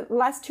the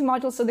last 2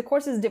 modules, so the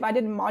course is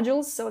divided in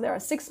modules. So there are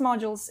 6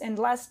 modules. In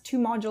the last 2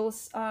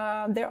 modules,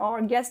 there are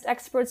guest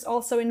experts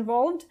also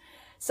involved.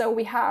 So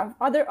we have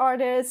other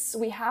artists,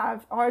 we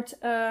have art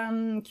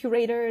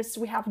curators,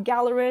 we have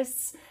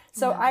gallerists.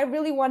 So I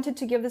really wanted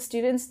to give the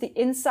students the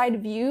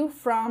inside view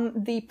from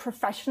the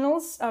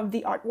professionals of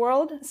the art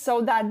world so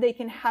that they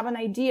can have an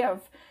idea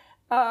of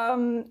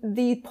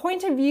the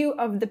point of view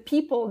of the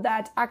people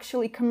that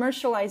actually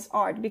commercialize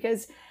art.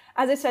 Because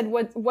as I said,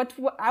 what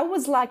I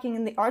was lacking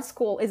in the art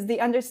school is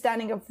the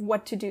understanding of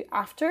what to do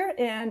after.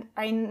 And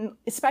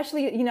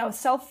especially,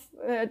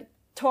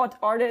 self-taught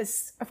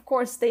artists, of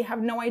course, they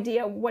have no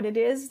idea what it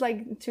is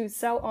like to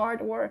sell art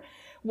or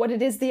what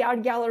it is, the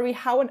art gallery,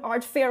 how an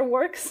art fair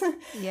works.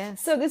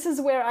 Yes. So this is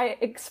where I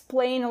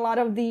explain a lot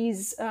of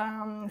these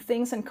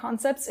things and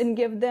concepts and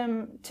give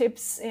them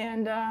tips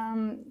and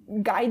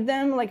guide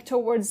them like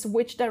towards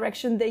which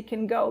direction they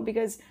can go,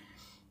 because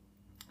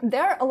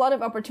there are a lot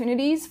of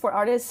opportunities for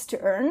artists to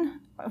earn.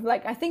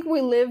 Like, I think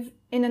we live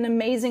in an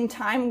amazing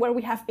time where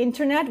we have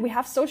internet, we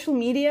have social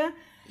media.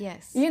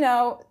 Yes.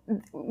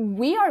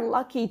 We are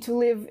lucky to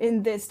live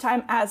in this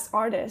time as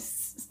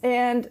artists.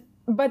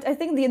 But I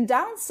think the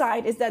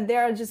downside is that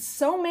there are just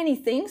so many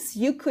things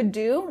you could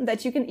do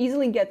that you can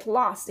easily get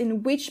lost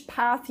in which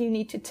path you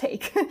need to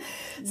take.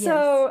 Yes.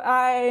 So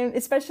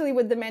especially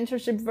with the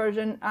mentorship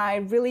version, I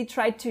really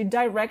try to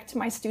direct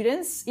my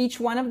students, each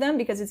one of them,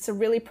 because it's a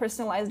really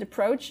personalized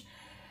approach,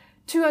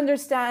 to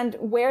understand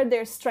where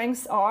their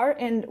strengths are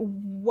and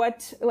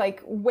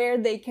where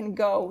they can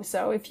go.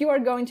 So if you are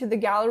going to the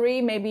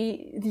gallery,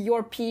 maybe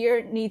your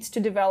peer needs to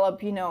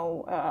develop,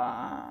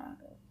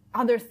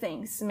 other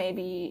things,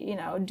 maybe,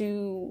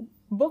 do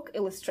book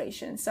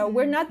illustration. So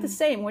we're not the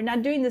same. We're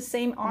not doing the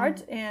same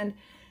art. And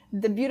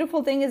the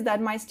beautiful thing is that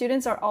my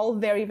students are all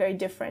very, very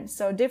different.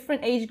 So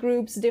different age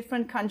groups,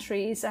 different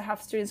countries. I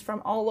have students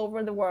from all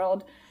over the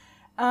world.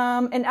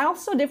 And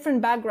also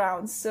different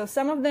backgrounds. So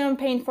some of them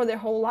paint for their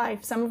whole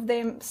life. Some of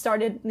them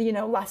started,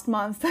 last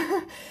month.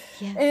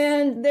 Yes.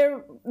 And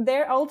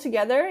they're all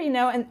together,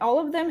 and all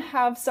of them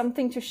have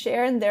something to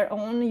share in their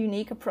own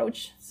unique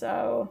approach.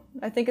 So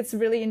I think it's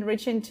really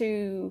enriching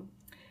to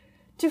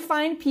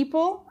find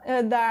people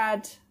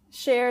that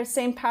share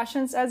same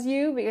passions as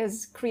you,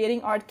 because creating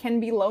art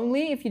can be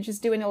lonely if you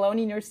just do it alone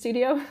in your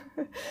studio.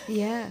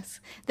 Yes.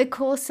 The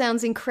course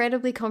sounds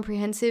incredibly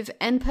comprehensive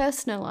and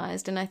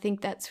personalized, and I think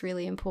that's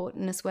really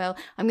important as well.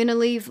 I'm going to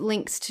leave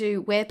links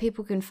to where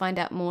people can find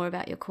out more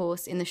about your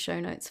course in the show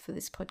notes for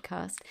this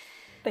podcast.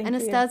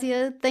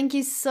 Anastasiia, thank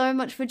you so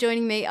much for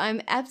joining me.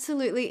 I'm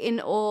absolutely in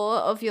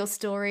awe of your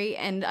story,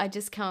 and I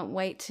just can't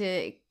wait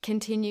to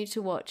continue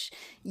to watch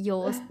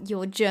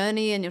your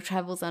journey and your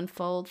travels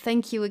unfold.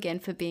 Thank you again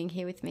for being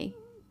here with me.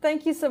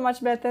 Thank you so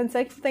much, Beth, and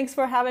thanks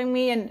for having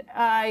me. And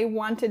I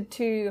wanted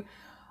to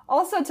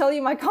also tell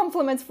you my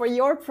compliments for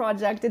your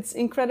project. It's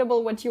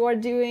incredible what you are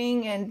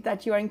doing, and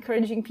that you are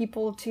encouraging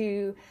people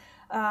to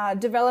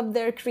develop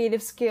their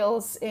creative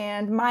skills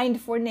and mind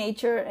for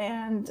nature,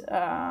 and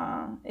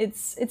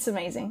it's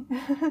amazing.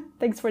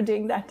 Thanks for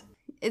doing that.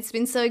 It's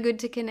been so good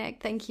to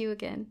connect. Thank you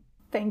again.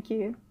 Thank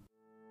you.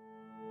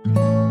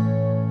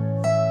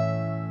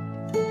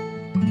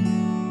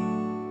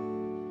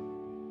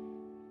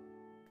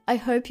 I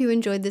hope you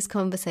enjoyed this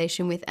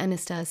conversation with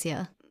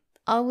Anastasiia.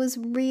 I was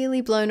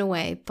really blown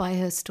away by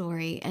her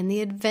story and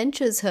the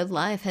adventures her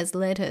life has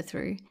led her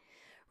through.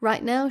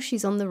 Right now,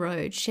 she's on the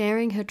road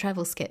sharing her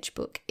travel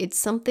sketchbook. It's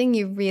something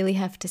you really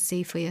have to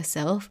see for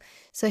yourself.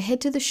 So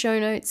head to the show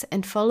notes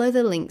and follow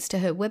the links to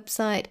her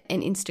website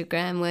and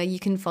Instagram where you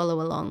can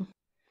follow along.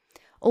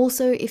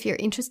 Also, if you're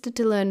interested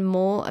to learn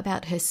more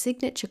about her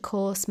signature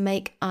course,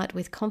 Make Art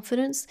with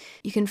Confidence,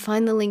 you can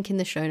find the link in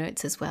the show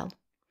notes as well.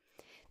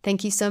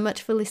 Thank you so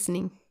much for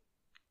listening.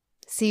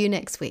 See you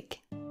next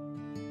week.